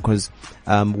people, because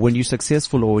when you're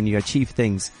successful or when you achieve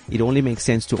things, it only makes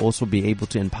sense to also be able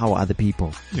to empower other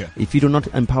people. Yeah. If you do not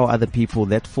empower other people,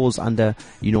 that falls under,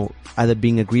 either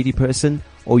being a greedy person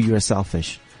or you're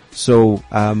selfish. So,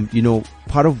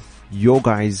 part of your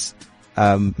guys'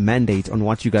 mandate on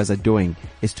what you guys are doing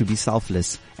is to be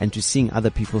selfless and to seeing other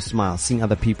people smile, seeing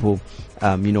other people,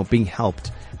 being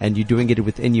helped. And you're doing it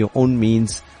within your own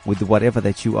means, with whatever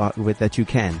that you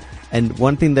can. And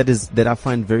one thing that I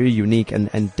find very unique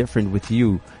and different with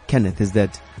you, Kenneth, is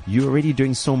that you're already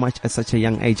doing so much at such a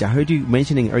young age. I heard you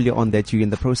mentioning earlier on that you're in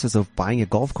the process of buying a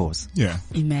golf course. Yeah.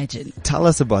 Imagine. Tell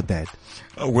us about that.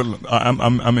 Well,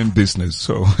 I'm in business,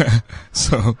 so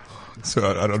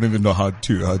I don't even know how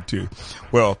to.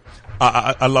 Well,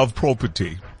 I love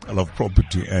property.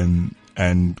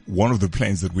 And one of the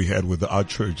plans that we had with our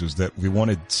church is that we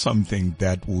wanted something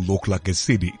that will look like a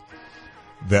city.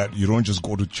 That you don't just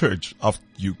go to church. After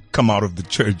you come out of the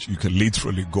church, you can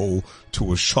literally go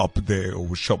to a shop there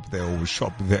or a shop there or a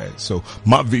shop there. So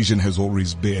my vision has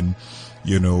always been,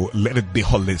 let it be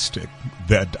holistic.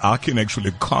 That I can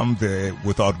actually come there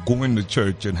without going to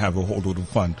church and have a whole lot of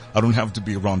fun. I don't have to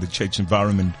be around the church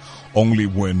environment only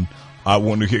when I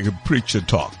want to hear a preacher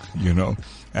talk,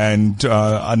 And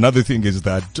another thing is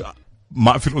that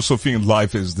my philosophy in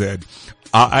life is that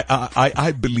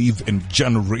I believe in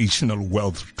generational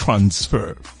wealth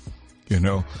transfer,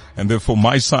 and therefore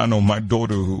my son or my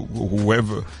daughter,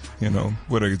 whoever,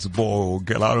 whether it's a boy or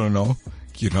girl, I don't know,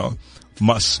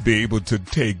 must be able to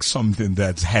take something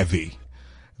that's heavy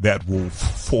that will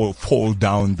fall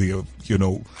down the,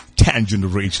 10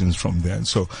 generations from there.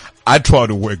 So I try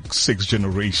to work 6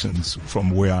 generations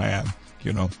from where I am,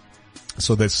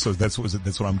 So that's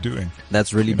what I'm doing.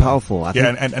 That's really powerful. I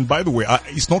think. And by the way,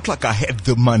 it's not like I had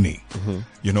the money.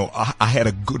 I had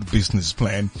a good business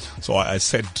plan. So I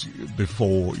said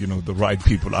before, the right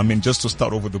people. I mean, just to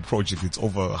start over the project, it's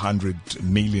over 100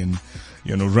 million,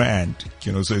 rand.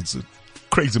 So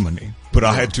crazy money. But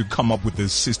I had to come up with a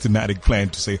systematic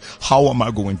plan to say, how am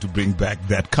I going to bring back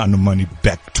that kind of money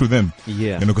back to them?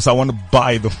 Yeah. Because I want to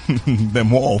buy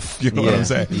them off. You know what I'm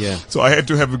saying? Yeah. So I had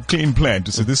to have a clean plan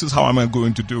to say, this is how I'm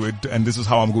going to do it, and this is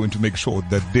how I'm going to make sure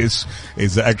that this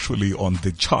is actually on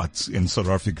the charts in South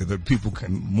Africa, that people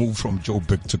can move from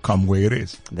Joburg to come where it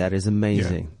is. That is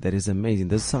amazing. Yeah. That is amazing.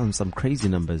 Those sound some crazy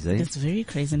numbers, eh? It's very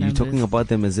crazy numbers. You're talking about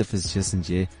them as if it's just in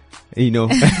jail.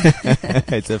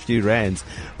 It's a few rands.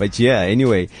 But yeah,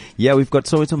 anyway. Yeah, we've got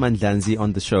Soweto Mandlanzi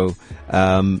on the show.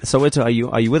 Soweto, are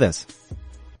you with us?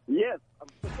 Yes, I'm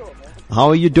for sure, man. How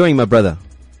are you doing, my brother?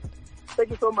 Thank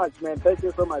you so much, man. Thank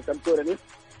you so much. I'm good, and you?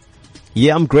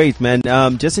 Yeah, I'm great, man.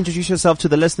 Just introduce yourself to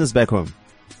the listeners back home.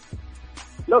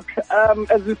 Look,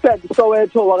 as you said,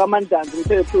 Soweto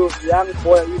Wagamandanzi, young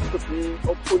boy used to be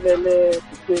Okulele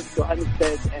between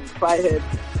Johannesburg and Freihead,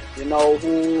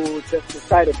 who just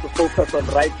decided to focus on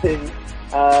writing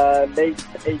late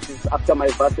ages after my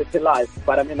varsity life.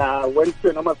 But I went to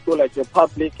a normal school like your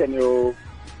public and your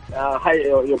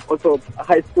also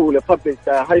high school, a public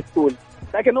high school,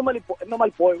 like a normal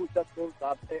boy who just grows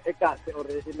up or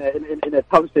in a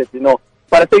township,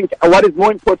 But I think what is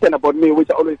more important about me, which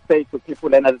I always say to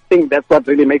people, and I think that's what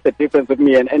really makes a difference with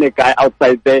me and any guy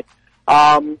outside there,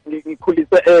 a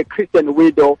Christian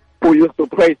widow who used to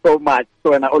pray so much.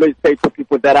 So, and I always say to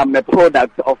people that I'm a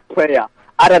product of prayer.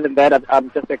 Other than that,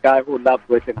 I'm just a guy who loves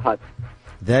working hard.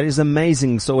 That is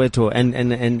amazing, Soweto.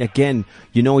 And again,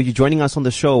 you're joining us on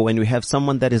the show, and we have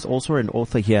someone that is also an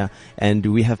author here, and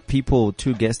we have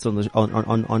two guests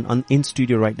on in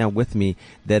studio right now with me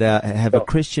that have a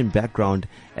Christian background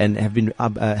and have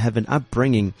an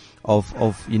upbringing of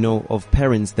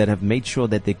parents that have made sure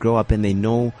that they grow up and they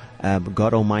know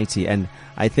God Almighty. And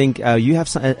I think you have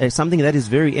something that is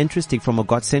very interesting from a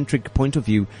God-centric point of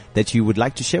view that you would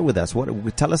like to share with us.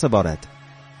 Tell us about it.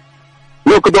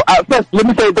 Look, first, let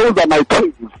me say those are my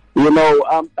things.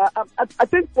 I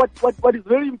think what is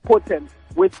very important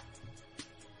with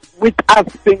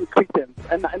us being Christians,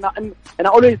 and I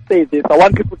always say this, I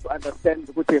want people to understand,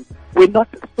 we're not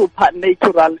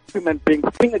supernatural human beings.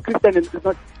 Being a Christian is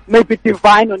not maybe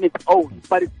divine on its own,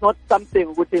 but it's not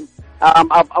something with him.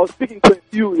 I was speaking to a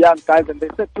few young guys, and they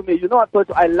said to me,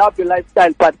 I love your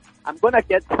lifestyle, but I'm gonna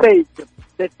get saved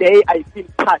the day I feel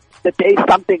touched, the day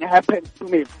something happens to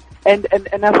me. And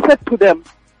I said to them,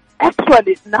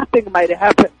 actually nothing might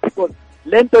happen, because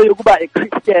lento yokuba a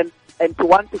Christian and to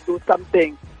want to do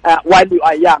something while you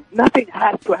are young, nothing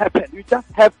has to happen. You just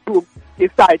have to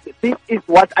decide, this is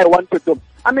what I want to do.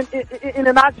 In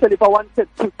a nutshell, if I wanted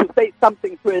to say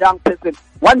something to a young person,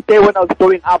 one day when I was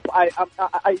growing up,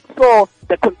 I saw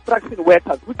the construction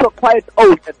workers, which were quite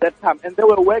old at that time, and they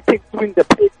were working doing the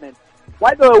pavement.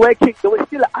 While they were working, they were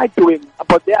still arguing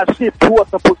about their shift, who was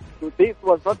supposed to do this, who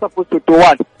was not supposed to do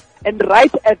what. And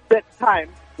right at that time,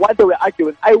 while they were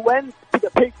arguing, I went to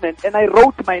the pavement and I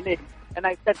wrote my name. And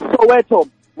I said, Soweto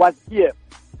was here.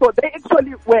 So they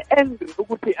actually were angry.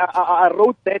 I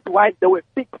wrote that while they were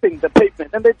fixing the pavement.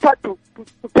 And they tried to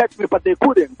catch me, but they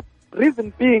couldn't.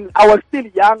 Reason being, I was still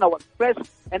young, I was fresh,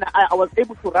 and I was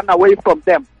able to run away from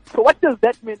them. So what does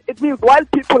that mean? It means while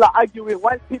people are arguing,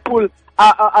 while people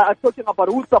are talking about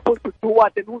who's supposed to do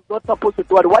what and who's not supposed to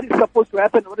do what is supposed to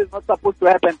happen, what is not supposed to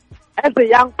happen, as a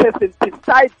young person,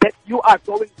 decide that you are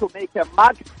going to make a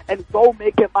mark, and go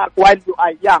make a mark while you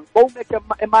are young. Go make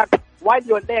a mark while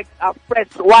your legs are fresh,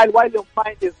 while your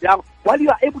mind is young, while you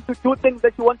are able to do things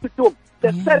that you want to do.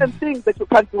 There's certain things that you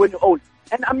can't do when you're old.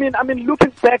 And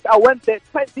looking back, I went there.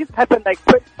 This happened like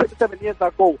 27 years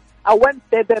ago. I went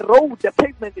there, the road, the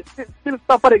pavement is still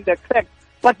suffering the cracks,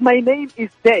 but my name is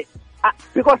there.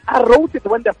 Because I wrote it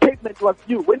when the pavement was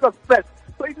new, when it was fresh.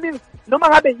 So it means, no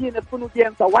matter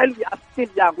while we are still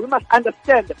young, we must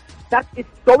understand that it's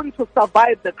going to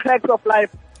survive the cracks of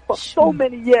life for so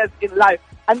many years in life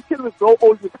until we grow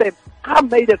old. We say, I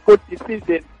made a good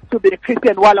decision to be a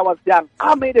Christian while I was young.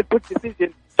 I made a good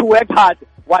decision to work hard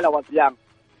while I was young.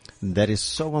 That is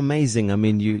so amazing.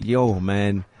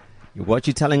 Man. What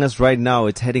you're telling us right now,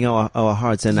 it's hitting our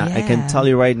hearts. And I can tell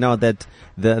you right now that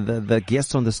the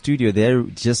guests on the studio, they're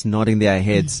just nodding their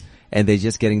heads and they're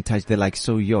just getting touched. They're like,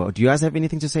 do you guys have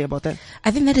anything to say about that?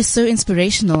 I think that is so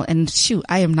inspirational. And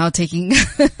I am now taking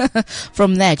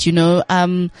from that,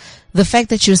 the fact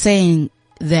that you're saying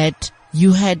that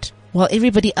you had, while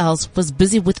everybody else was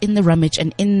busy within the rummage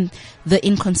and in the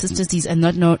inconsistencies and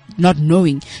not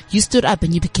knowing, you stood up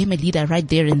and you became a leader right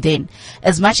there and then.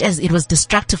 As much as it was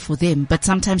destructive for them, but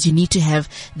sometimes you need to have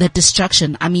that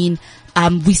distraction.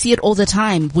 We see it all the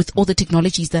time with all the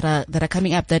technologies that are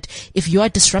coming up, that if you are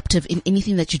disruptive in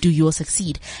anything that you do, you will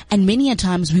succeed. And many a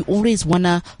times we always want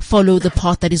to follow the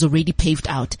path that is already paved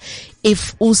out.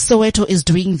 If Soweto is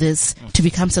doing this to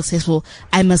become successful,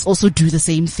 I must also do the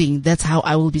same thing. That's how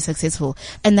I will be successful.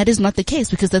 And that is not the case,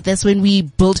 because that's when we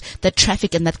build that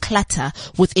traffic and that clutter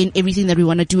within everything that we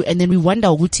want to do. And then we wonder,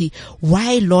 Uguti,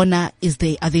 why Lorna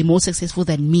are they more successful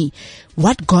than me?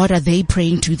 What God are they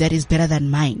praying to that is better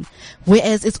than mine?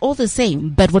 Whereas it's all the same,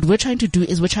 but what we're trying to do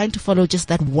is we're trying to follow just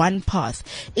that one path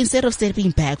instead of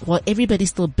stepping back while everybody's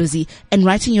still busy and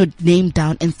writing your name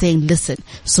down and saying, listen,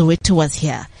 Soweto was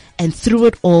here. And through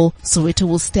it all, Soweto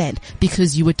will stand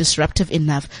because you were disruptive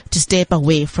enough to step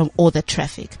away from all that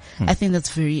traffic. I think that's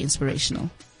very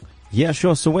inspirational. Yeah,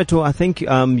 sure. Soweto, I think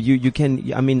you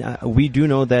can. I mean, we do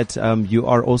know that you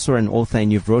are also an author,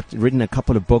 and you've written a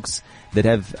couple of books that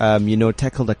have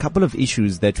tackled a couple of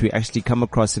issues that we actually come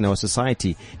across in our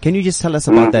society. Can you just tell us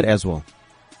about that as well?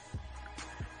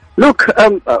 Look,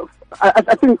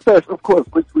 I think first, of course,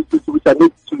 which I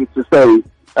need to say,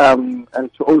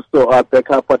 and to also back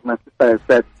up what my sister has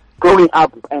said, growing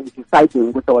up and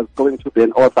deciding which I was going to be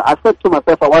an author, I said to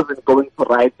myself I wasn't going to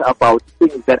write about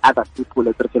things that other people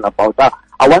had written about.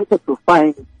 I wanted to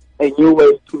find a new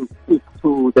way to speak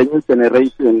to the new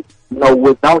generation,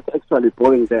 without actually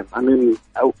boring them. I mean,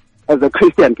 as a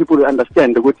Christian, people will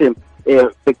understand the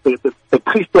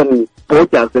Christian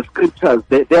borders, the scriptures,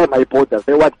 they're my borders.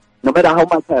 They're what, no matter how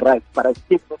much I write, but I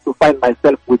still need to find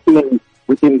myself within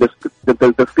the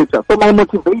scriptures. So my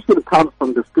motivation comes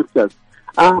from the scriptures.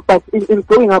 But in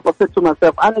growing up, I said to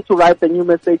myself, I need to write a new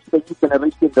message to the new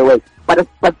generation in the way.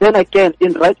 But then again,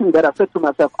 in writing that, I said to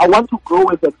myself, I want to grow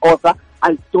as an author.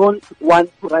 I don't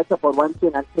want to write about one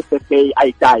thing until the day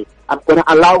I die. I'm going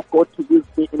to allow God to use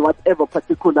me in whatever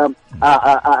particular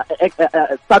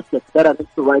subject that I need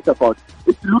to write about.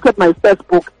 If you look at my first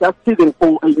book, Just Season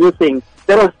for a New Thing,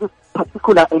 there was this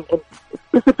particular, and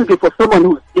specifically for someone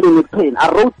who's dealing with pain. I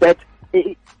wrote that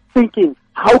thinking,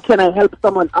 how can I help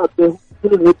someone out there who's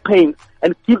dealing with pain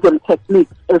and give them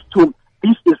techniques as to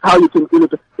this is how you can deal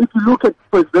with it. If you look at,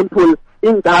 for example,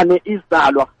 ingane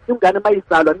izalwa,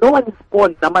 no one is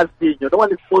born namazinyo, no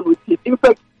one is born with teeth. In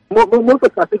fact, most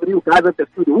of us, you guys at the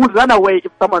studio, would run away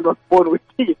if someone was born with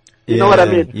teeth. You know what I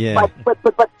mean? Yeah.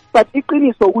 But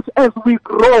equally so, which as we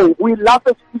grow, we laugh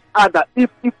at each other if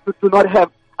we do not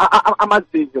have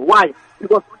amazinyo. Why?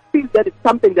 Because we think that it's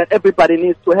something that everybody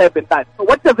needs to have in life. So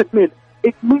what does it mean?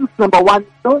 It means, number one,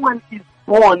 no one is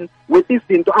born with this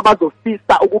into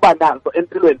abazofisa ukuba nazo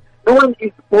empilweni. No one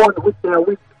is born with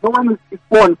no one is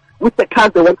born with the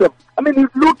cars they want to have. I mean, you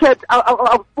look at,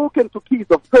 I've spoken to kids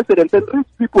of presidents and rich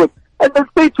people, and they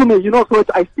say to me, so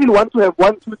I still want to have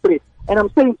 1, 2, 3. And I'm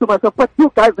saying to myself, but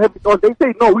you guys have it all. They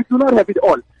say, no, we do not have it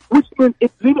all. Which means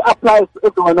it really applies to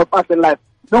every one of us in life.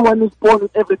 No one is born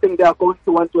with everything they are going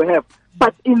to want to have.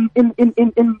 But in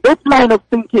that line of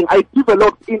thinking, I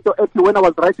developed into Eki when I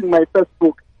was writing my first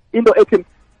book, into Eki.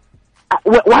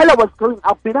 While I was growing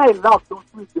up, I loved those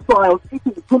sweets. So I was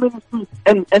eating too many sweets,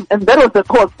 and that was the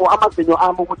cause for amazinyo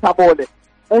amo mutabole.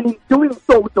 And in doing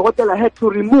so, with the hotel, I had to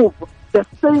remove the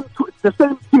same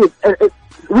teeth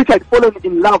which I'd fallen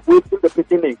in love with in the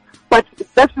beginning. But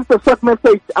that's just a short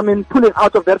message. I mean, pulling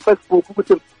out of that first book,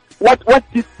 which is what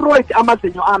destroyed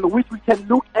amazinyo amo, which we can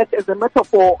look at as a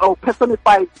metaphor or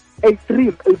personified a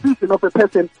dream, a vision of a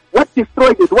person. What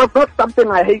destroyed it was not something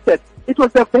I hated. It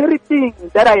was the very thing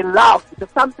that I loved,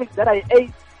 something that I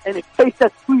ate and it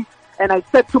tasted sweet, and I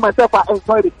said to myself, I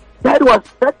enjoyed it. That's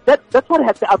what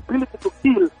had the ability to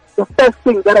kill the first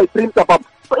thing that I dreamed about.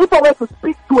 So if I were to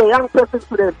speak to a young person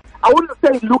today, I wouldn't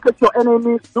say look at your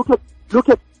enemies, look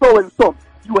at so and so.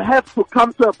 You have to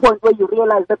come to a point where you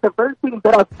realize that the very things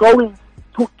that are going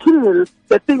to kill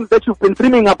the things that you've been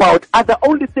dreaming about are the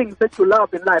only things that you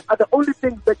love in life, are the only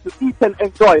things that you eat and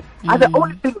enjoy, are the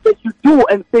only things that you do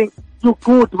and think you're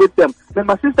good with them. When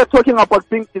my sister talking about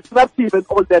being disruptive and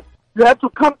all that, you have to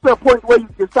come to a point where you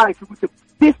decide,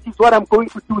 this is what I'm going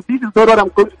to do, this is not what I'm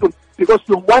going to do, because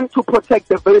you want to protect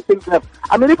the very things you have.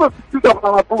 I mean, if I speak about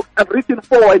my book, I've written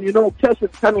 4, and cash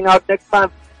is coming out next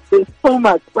month. There's so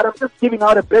much, but I'm just giving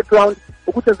out a background,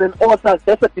 which as an author,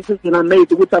 that's a decision I made,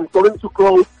 which I'm going to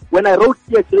grow. When I wrote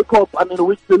Dear Jacob,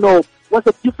 which was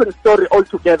a different story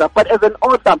altogether. But as an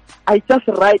author, I just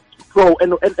write to grow.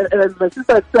 And my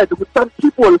sister said, some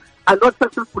people are not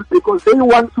successful because they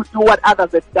want to do what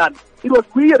others have done. It was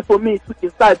weird for me to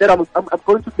decide that I'm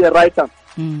going to be a writer.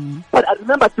 But I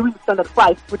remember doing Standard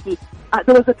 5,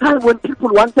 there was a time when people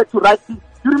wanted to write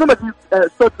You remember these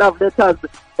short love letters,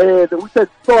 the said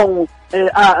song,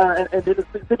 and then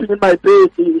it's sitting in my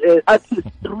bed, artist,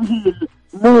 real,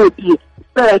 moody,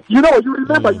 sad. You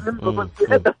remember, because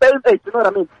we're at the same age, you know what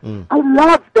I mean? I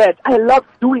love that. I love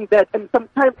doing that. And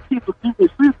sometimes kids will give me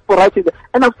sweets for writing.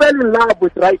 And I fell in love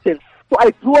with writing. So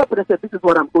I grew up and I said, this is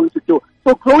what I'm going to do.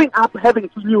 So growing up, having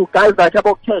to know guys like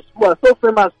Abo Cash, who are so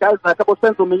famous, guys like Abo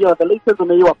Senzo Mayor, the late Senzo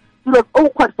Mayor, it was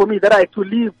awkward for me that I had to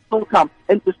leave Soulcam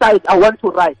and decide I want to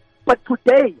write. But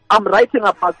today, I'm writing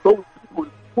about those people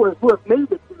who have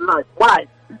made it in life. Why?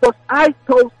 Because I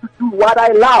chose to do what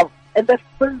I love. And that's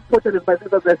very important, as my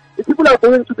sister says. If people are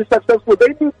going to be successful, they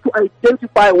need to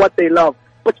identify what they love.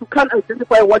 But you can't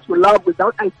identify what you love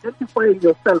without identifying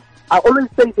yourself. I always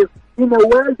say this, in a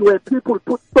world where people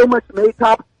put so much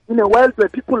makeup, in a world where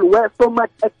people wear so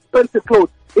much expensive clothes,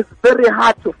 it's very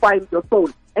hard to find your soul.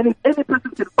 And if any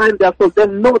person can find their soul, they'll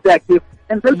know their gift,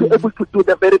 and they'll be able to do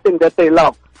the very thing that they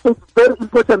love. So it's very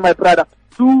important, my brother,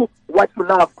 do what you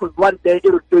love, because one day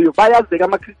it will do you. Buyers, the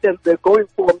Christians, they're going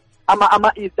for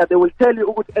Ama Easter, they will tell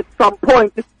you at some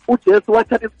point, uJesu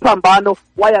wathatha isiphambano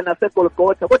waya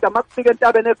naseGolgotha. Kodwa makufika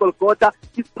entabeni eGolgotha,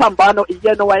 isiphambano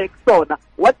iyena wayekusona.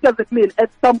 What does it mean? At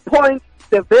some point,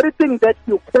 the very thing that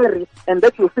you carry and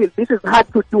that you feel this is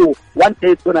hard to do, one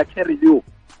day it's gonna carry you.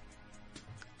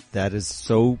 That is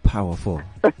so powerful.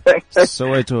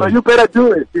 So you better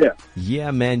do it. Yeah.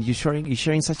 Yeah, man, you're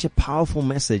sharing such a powerful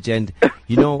message. And,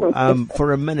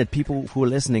 for a minute, people who are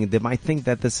listening, they might think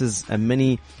that this is a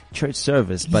mini church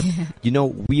service, but,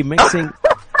 we're mixing,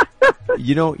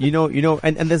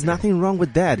 and there's nothing wrong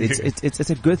with that. It's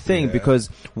a good thing, because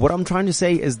what I'm trying to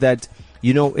say is that,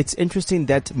 it's interesting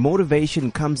that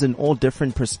motivation comes in all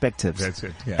different perspectives. That's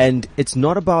it. Yeah. And it's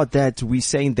not about that we're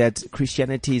saying that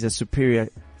Christianity is a superior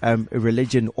a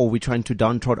religion, or we're trying to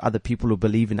downtrod other people who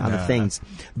believe in other things.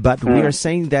 But we are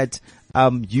saying that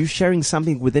you sharing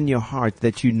something within your heart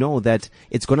that you know that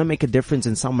it's going to make a difference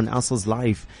in someone else's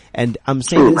life. And I'm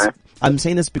saying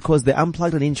this because the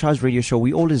Unplugged and In Charge radio show,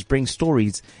 we always bring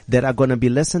stories that are going to be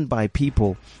listened by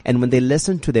people. And when they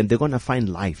listen to them, they're going to find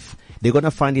life. They're going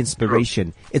to find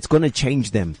inspiration. It's going to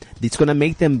change them. It's going to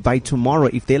make them, by tomorrow,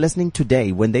 if they're listening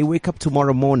today, when they wake up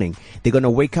tomorrow morning, they're going to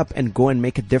wake up and go and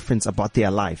make a difference about their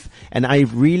life. And I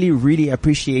really, really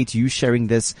appreciate you sharing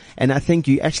this. And I think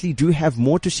you actually do have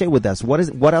more to share with us.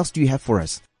 What else do you have for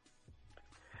us?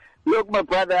 Look, my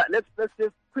brother, let's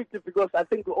just quickly, because I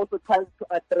think we're also trying to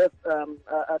address,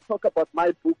 talk about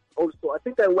my book also. I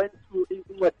think I went to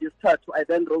English Church. I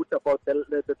then wrote about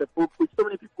the book, which so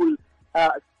many people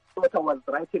thought I was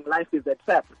writing Life is a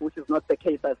Trap, which is not the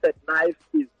case. I said life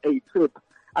is a trip.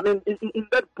 I mean, in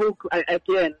that book,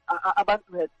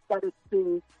 Abantu had started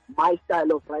seeing my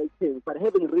style of writing, but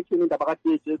having written in the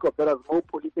Bagati Jacob that was more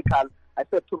political, I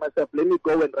said to myself, let me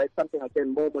go and write something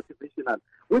again more motivational.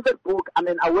 With that book,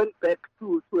 I went back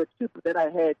to a trip that I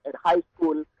had at high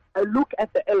school. I look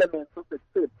at the elements of the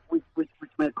trip, which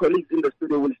my colleagues in the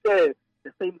studio will share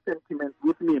the same sentiments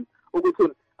with me.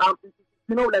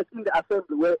 Like in the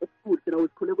assembly where at school,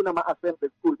 with Kuleguna assembly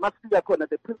school,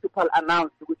 the principal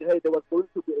announced, hey, there was going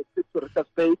to be a trip to Richards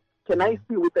Bay. Can I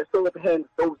see with a show of hands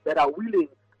those that are willing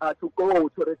to go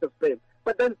to Richards Bay?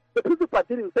 But then the principal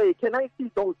didn't say, can I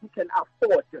see those who can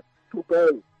afford to go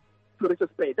to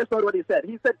Richards Bay? That's not what he said.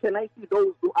 He said, can I see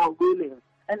those who are willing?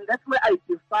 And that's where I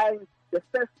define the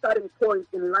first starting point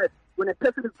in life. When a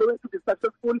person is going to be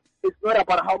successful, it's not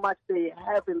about how much they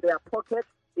have in their pocket,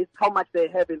 it's how much they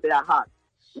have in their heart.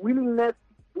 Willingness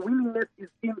is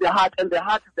in the heart, and the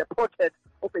heart is the pocket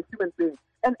of a human being.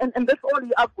 And that's all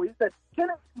he asked for. He said, can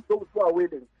I see those who are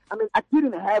willing? I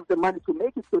didn't have the money to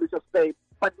make it to Richards Bay,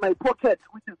 but my pocket,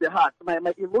 which is the heart, my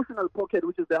emotional pocket,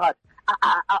 which is the heart,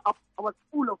 I was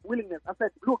full of willingness. I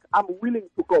said, look, I'm willing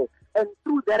to go. And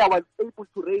through that, I was able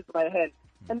to raise my hand.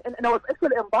 And I was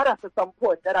actually embarrassed at some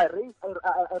point that I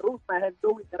rose my hand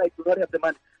knowing that I do not have the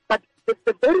money. But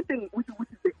the very thing, which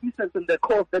is the essence and the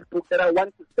core of that book that I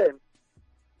want to say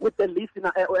with the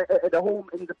listener at the home,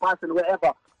 in the bus, and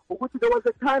wherever, there was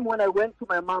a time when I went to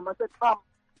my mom. I said, Mom,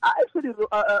 I actually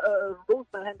rose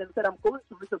my hand and said, I'm going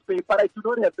to Richards Bay, but I do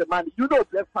not have the money. You know,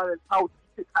 black parents, how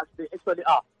difficult they actually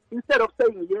are. Instead of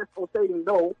saying yes or saying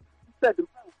no, he said,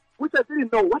 which I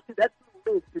didn't know, what did that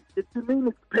mean? Did it mean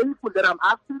it's painful that I'm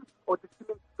asking, or did it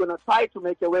mean it's going to try to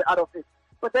make a way out of it?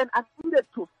 But then I needed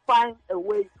to find a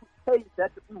way to change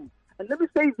that mood. And let me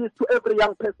say this to every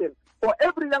young person. For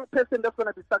every young person that's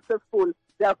going to be successful,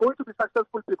 they are going to be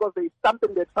successful because there is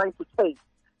something they're trying to change.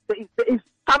 There is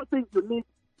something you need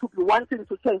to be wanting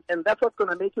to change, and that's what's going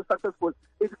to make you successful.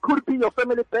 It could be your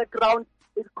family background.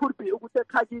 It could be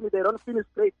they don't finish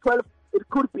grade 12. It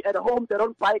could be at home they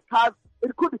don't buy cars.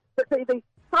 It could be there's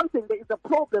something, there is a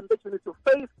problem that you need to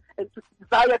face and to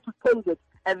desire to change it.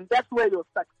 And that's where your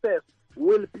success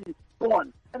will be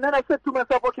born. And then I said to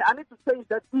myself, okay, I need to change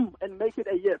that and make it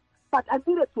a yes. But I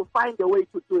needed to find a way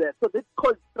to do that. So this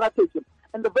called strategy.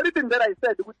 And the very thing that I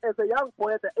said, as a young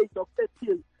boy at the age of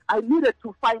 13, I needed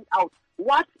to find out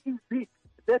what is it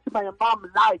that my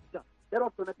mom liked that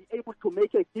was going to be able to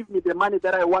make her give me the money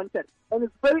that I wanted. And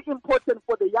it's very important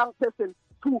for the young person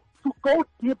to go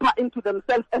deeper into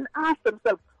themselves and ask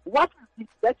themselves, what is it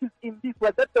that is in this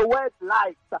word, that the word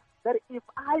likes, that if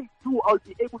I do, I'll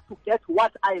be able to get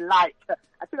what I like.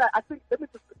 I think, let me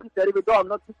just repeat that even though I'm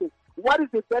not speaking. What is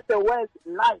it that the word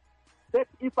likes, that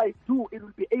if I do, it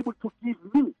will be able to give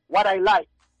me what I like?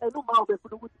 And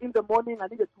in the morning, I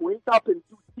needed to wake up and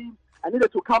do things. I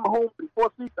needed to come home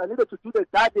before 6. I needed to do the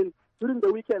garden during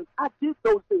the weekends. I did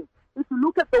those things. If you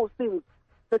look at those things,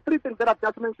 the 3 things that I've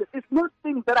just mentioned, it's not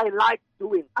things that I like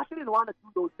doing. I didn't want to do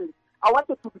those things. I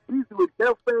wanted to be busy with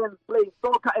girlfriends, playing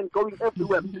soccer and going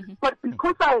everywhere. But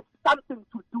because I had something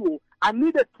to do, I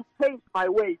needed to change my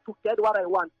way to get what I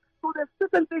want. So there's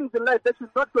certain things in life that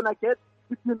you're not going to get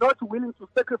if you're not willing to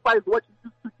sacrifice what you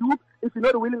used to do, if you're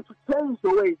not willing to change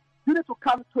your ways. You need to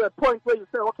come to a point where you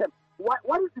say, okay,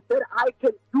 what is it that I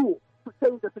can do to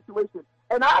change the situation?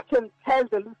 And I can tell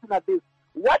the listener this.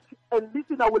 What a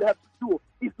listener will have to do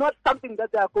is not something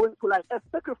that they are going to like. A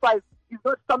sacrifice is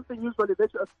not something usually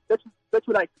that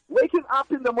you like. Waking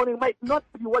up in the morning might not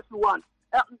be what you want.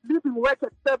 Leaving work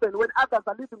at 7 when others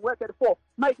are leaving work at 4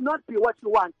 might not be what you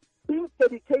want. Being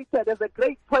dedicated as a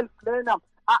grade 12 learner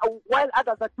while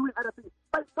others are doing other things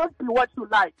might not be what you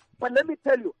like. But let me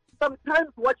tell you, sometimes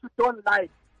what you don't like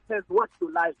is what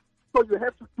you like. So you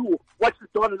have to do what you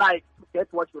don't like to get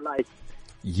what you like.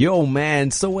 Yo, man,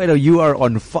 Soweto, you are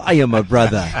on fire, my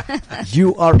brother.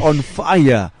 You are on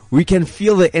fire. We can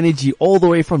feel the energy all the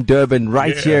way from Durban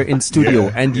right here in studio.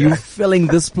 And you filling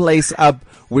this place up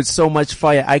with so much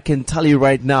fire. I can tell you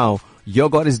right now,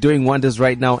 your God is doing wonders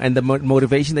right now. And the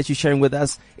motivation that you're sharing with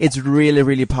us, it's really,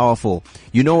 really powerful.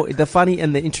 You know, the funny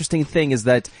and the interesting thing is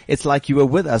that it's like you were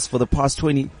with us for the past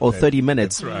 20 or 30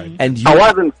 minutes. That's right. And I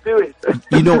wasn't serious.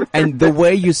 You know, and the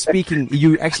way you're speaking,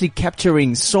 you're actually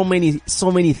capturing so many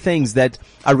things that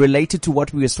are related to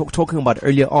what we were talking about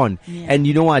earlier on. Yeah. And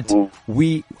you know what?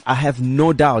 I have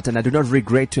no doubt, and I do not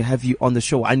regret to have you on the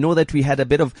show. I know that we had a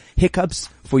bit of hiccups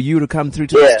for you to come through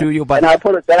to the studio, but and I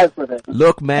apologize for that.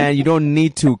 Look, man, you don't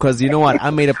need to, because you know what? I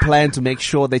made a plan to make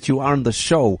sure that you are on the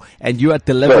show, and you are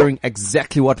delivering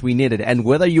exactly what we needed. And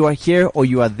whether you are here or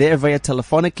you are there via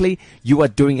telephonically, you are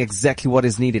doing exactly what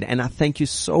is needed. And I thank you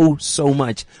so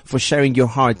much for sharing your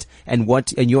heart and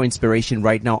your inspiration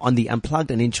right now on the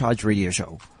Unplugged and In Charge radio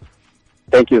show.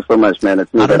 Thank you so much, man.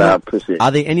 It's me that I appreciate.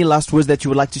 Are there any last words that you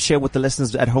would like to share with the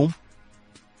listeners at home?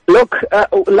 Look,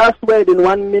 last word in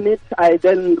 1 minute. I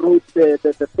then wrote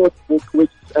the fourth book,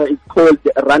 which is called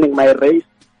Running My Race.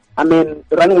 I mean,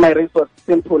 running my race was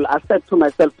simple. I said to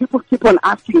myself, people keep on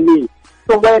asking me,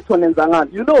 so where to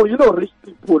Nenzangan? You know, rich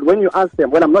people, when you ask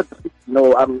them, when I'm not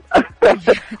rich,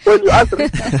 when you ask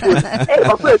rich people, hey,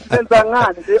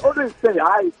 Nenzangan, they always say,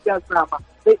 hi, Siyasama.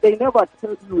 They never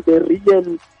tell you the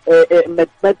real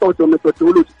method or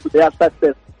methodology to their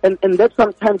success. And that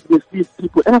sometimes misleads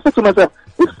people. And I said to myself,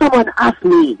 if someone asks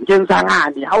me,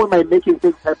 Nenzangani, how am I making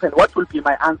things happen? What will be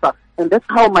my answer? And that's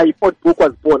how my fourth book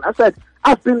was born. I said,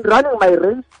 I've been running my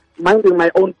race, minding my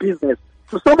own business.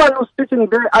 So someone who's sitting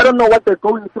there, I don't know what they're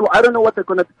going through. I don't know what they're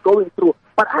going to be going through.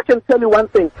 But I can tell you one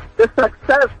thing. The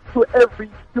success to every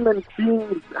human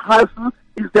being's hustle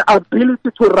is the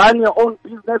ability to run your own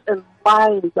business and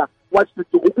mind what you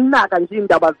do. This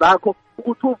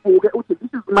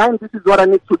is mine, this is what I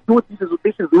need to do,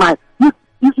 this is mine.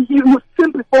 You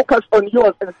simply focus on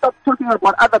yours and stop talking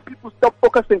about other people, stop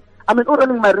focusing. I mean,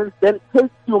 running my race then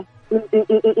takes you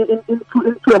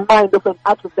into a mind of an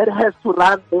athlete that has to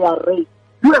run their race.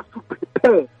 You have to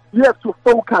prepare, you have to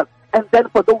focus, and then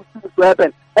for those things to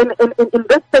happen. And in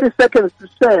that 30 seconds to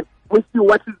share with you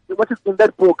what is in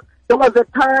that book, there was a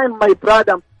time, my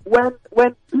brother, when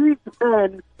big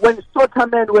men, when soccer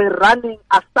men were running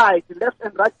aside, left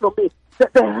and right from me,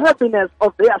 the heaviness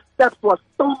of their steps was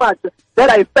so much that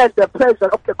I felt the pressure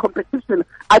of the competition.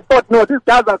 I thought, no, these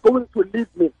guys are going to leave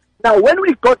me. Now, when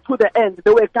we got to the end,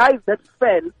 there were guys that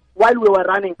fell while we were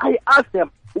running. I asked them,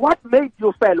 what made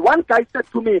you fail? One guy said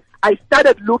to me, I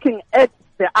started looking at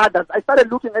the others. I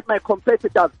started looking at my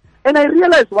competitors. And I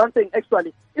realized one thing,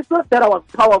 actually. It's not that I was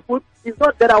powerful. It's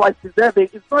not that I was deserving.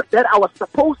 It's not that I was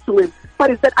supposed to win.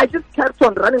 But it's that I just kept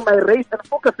on running my race and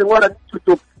focusing on what I need to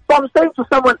do. So I'm saying to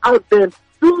someone out there,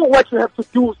 do what you have to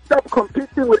do. Stop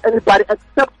competing with anybody,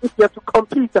 except if you have to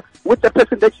compete with the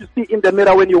person that you see in the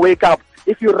mirror when you wake up.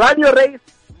 If you run your race,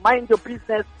 mind your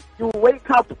business. You wake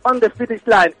up on the finish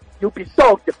line, you'll be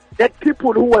shocked that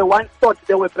people who were once thought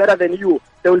they were better than you,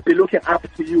 they will be looking up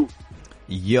to you.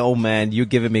 Yo, man, you're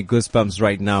giving me goosebumps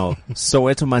right now.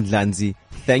 Soweto Mandlanzi,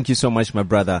 thank you so much, my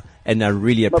brother, and I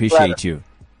really appreciate you.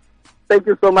 Thank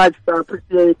you so much. I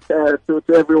appreciate to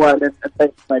everyone, and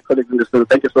thanks to my colleagues in the studio.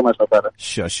 Thank you so much, my brother.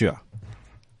 Sure.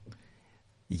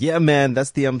 Yeah, man,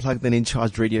 that's the Unplugged and In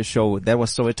Charge radio show. That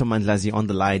was Soweto Mandlazi on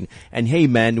the line. And hey,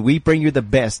 man, we bring you the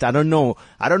best. I don't know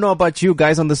about you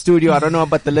guys on the studio. I don't know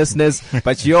about the listeners,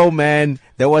 but yo, man,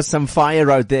 there was some fire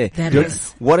out there.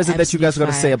 What is it that you guys got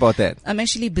to say about that? I'm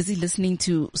actually busy listening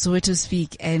to Soweto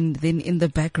speak, and then in the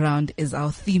background is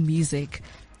our theme music.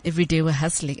 Every day we're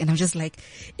hustling, and I'm just like,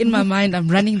 in my mind, I'm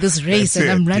running this race and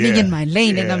I'm running in my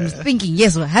lane and I'm thinking,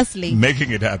 yes, we're hustling.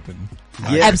 Making it happen.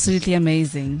 Yes. Absolutely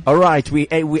amazing. All right, we're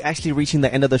actually reaching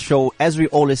the end of the show. As we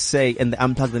always say in the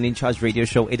Unplugged and In Charge radio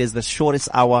show, it is the shortest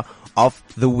hour of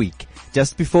the week.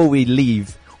 Just before we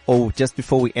leave, or just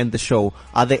before we end the show,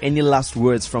 are there any last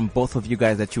words from both of you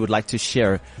guys that you would like to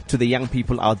share to the young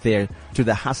people out there, to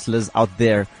the hustlers out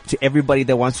there, to everybody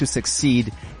that wants to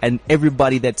succeed, and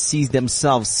everybody that sees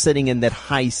themselves sitting in that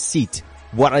high seat?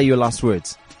 What are your last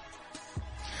words?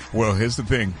 Well, here's the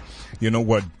thing. You know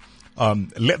what?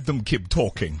 Let them keep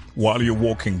talking while you're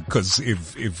walking, because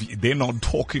if they're not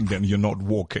talking, then you're not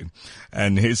walking.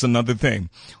 And here's another thing.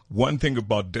 One thing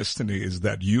about destiny is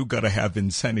that you gotta have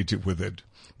insanity with it,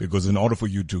 because in order for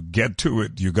you to get to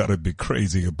it, you gotta be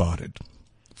crazy about it.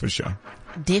 For sure.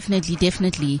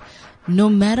 Definitely. No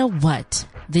matter what,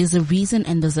 there's a reason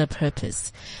and there's a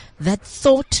purpose. That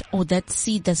thought or that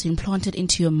seed that's been planted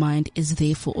into your mind is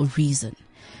there for a reason.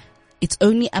 It's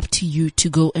only up to you to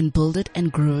go and build it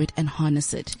and grow it and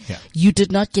harness it. Yeah. You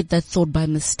did not get that thought by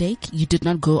mistake. You did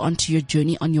not go onto your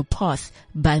journey on your path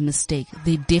by mistake.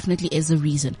 There definitely is a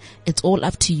reason. It's all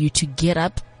up to you to get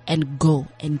up and go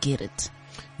and get it.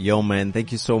 Yo, man,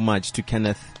 thank you so much to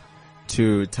Kenneth,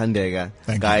 to Thandeka.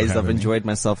 Thank guys, you for I've having enjoyed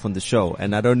myself on the show,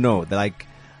 and I don't know,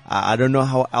 I don't know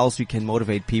how else we can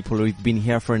motivate people. We've been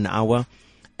here for an hour,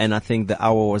 and I think the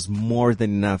hour was more than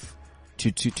enough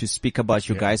to speak about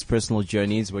your guys' personal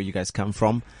journeys, where you guys come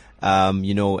from,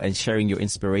 and sharing your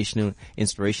inspiration,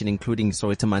 including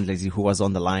Soweto Mandlazi, who was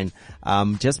on the line.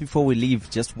 Just before we leave,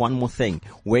 just one more thing.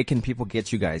 Where can people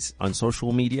get you guys? On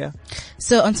social media?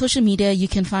 So on social media, you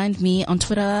can find me on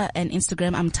Twitter and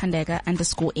Instagram. I'm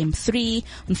Thandeka_M3.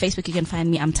 On Facebook, you can find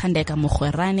me. I'm Thandeka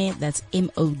Mogoerane. That's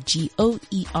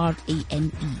Mogoerane.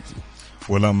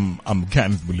 Well, I'm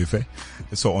Kenneth Molefe.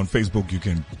 So on Facebook, you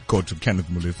can go to Kenneth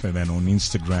Molefe, and on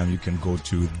Instagram, you can go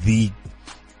to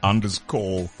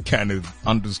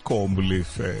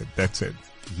 _Kenneth_Molefe. That's it.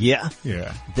 Yeah.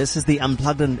 This is the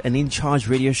Unplugged and In Charge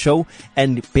radio show,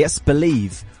 and best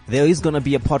believe there is going to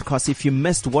be a podcast. If you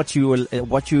missed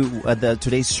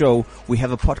today's show, we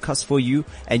have a podcast for you,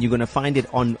 and you're going to find it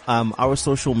on our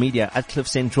social media at Cliff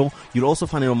Central. You'll also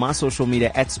find it on my social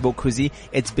media at Spokuzi.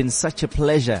 It's been such a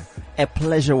pleasure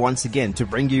once again to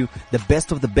bring you the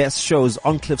best of the best shows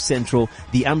on Cliff Central,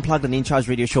 the Unplugged and In Charge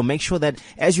radio show. Make sure that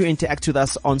as you interact with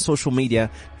us on social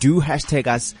media, do hashtag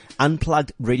us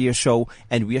Unplugged Radio Show,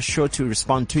 and we are sure to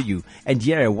respond to you. And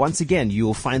yeah, once again, you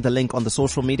will find the link on the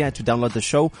social media to download the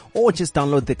show, or just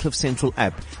download the Cliff Central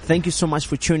app. Thank you so much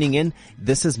for tuning in.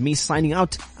 This is me signing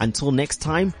out. Until next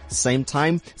time, same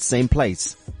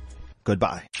place.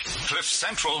 Goodbye.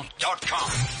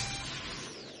 CliffCentral.com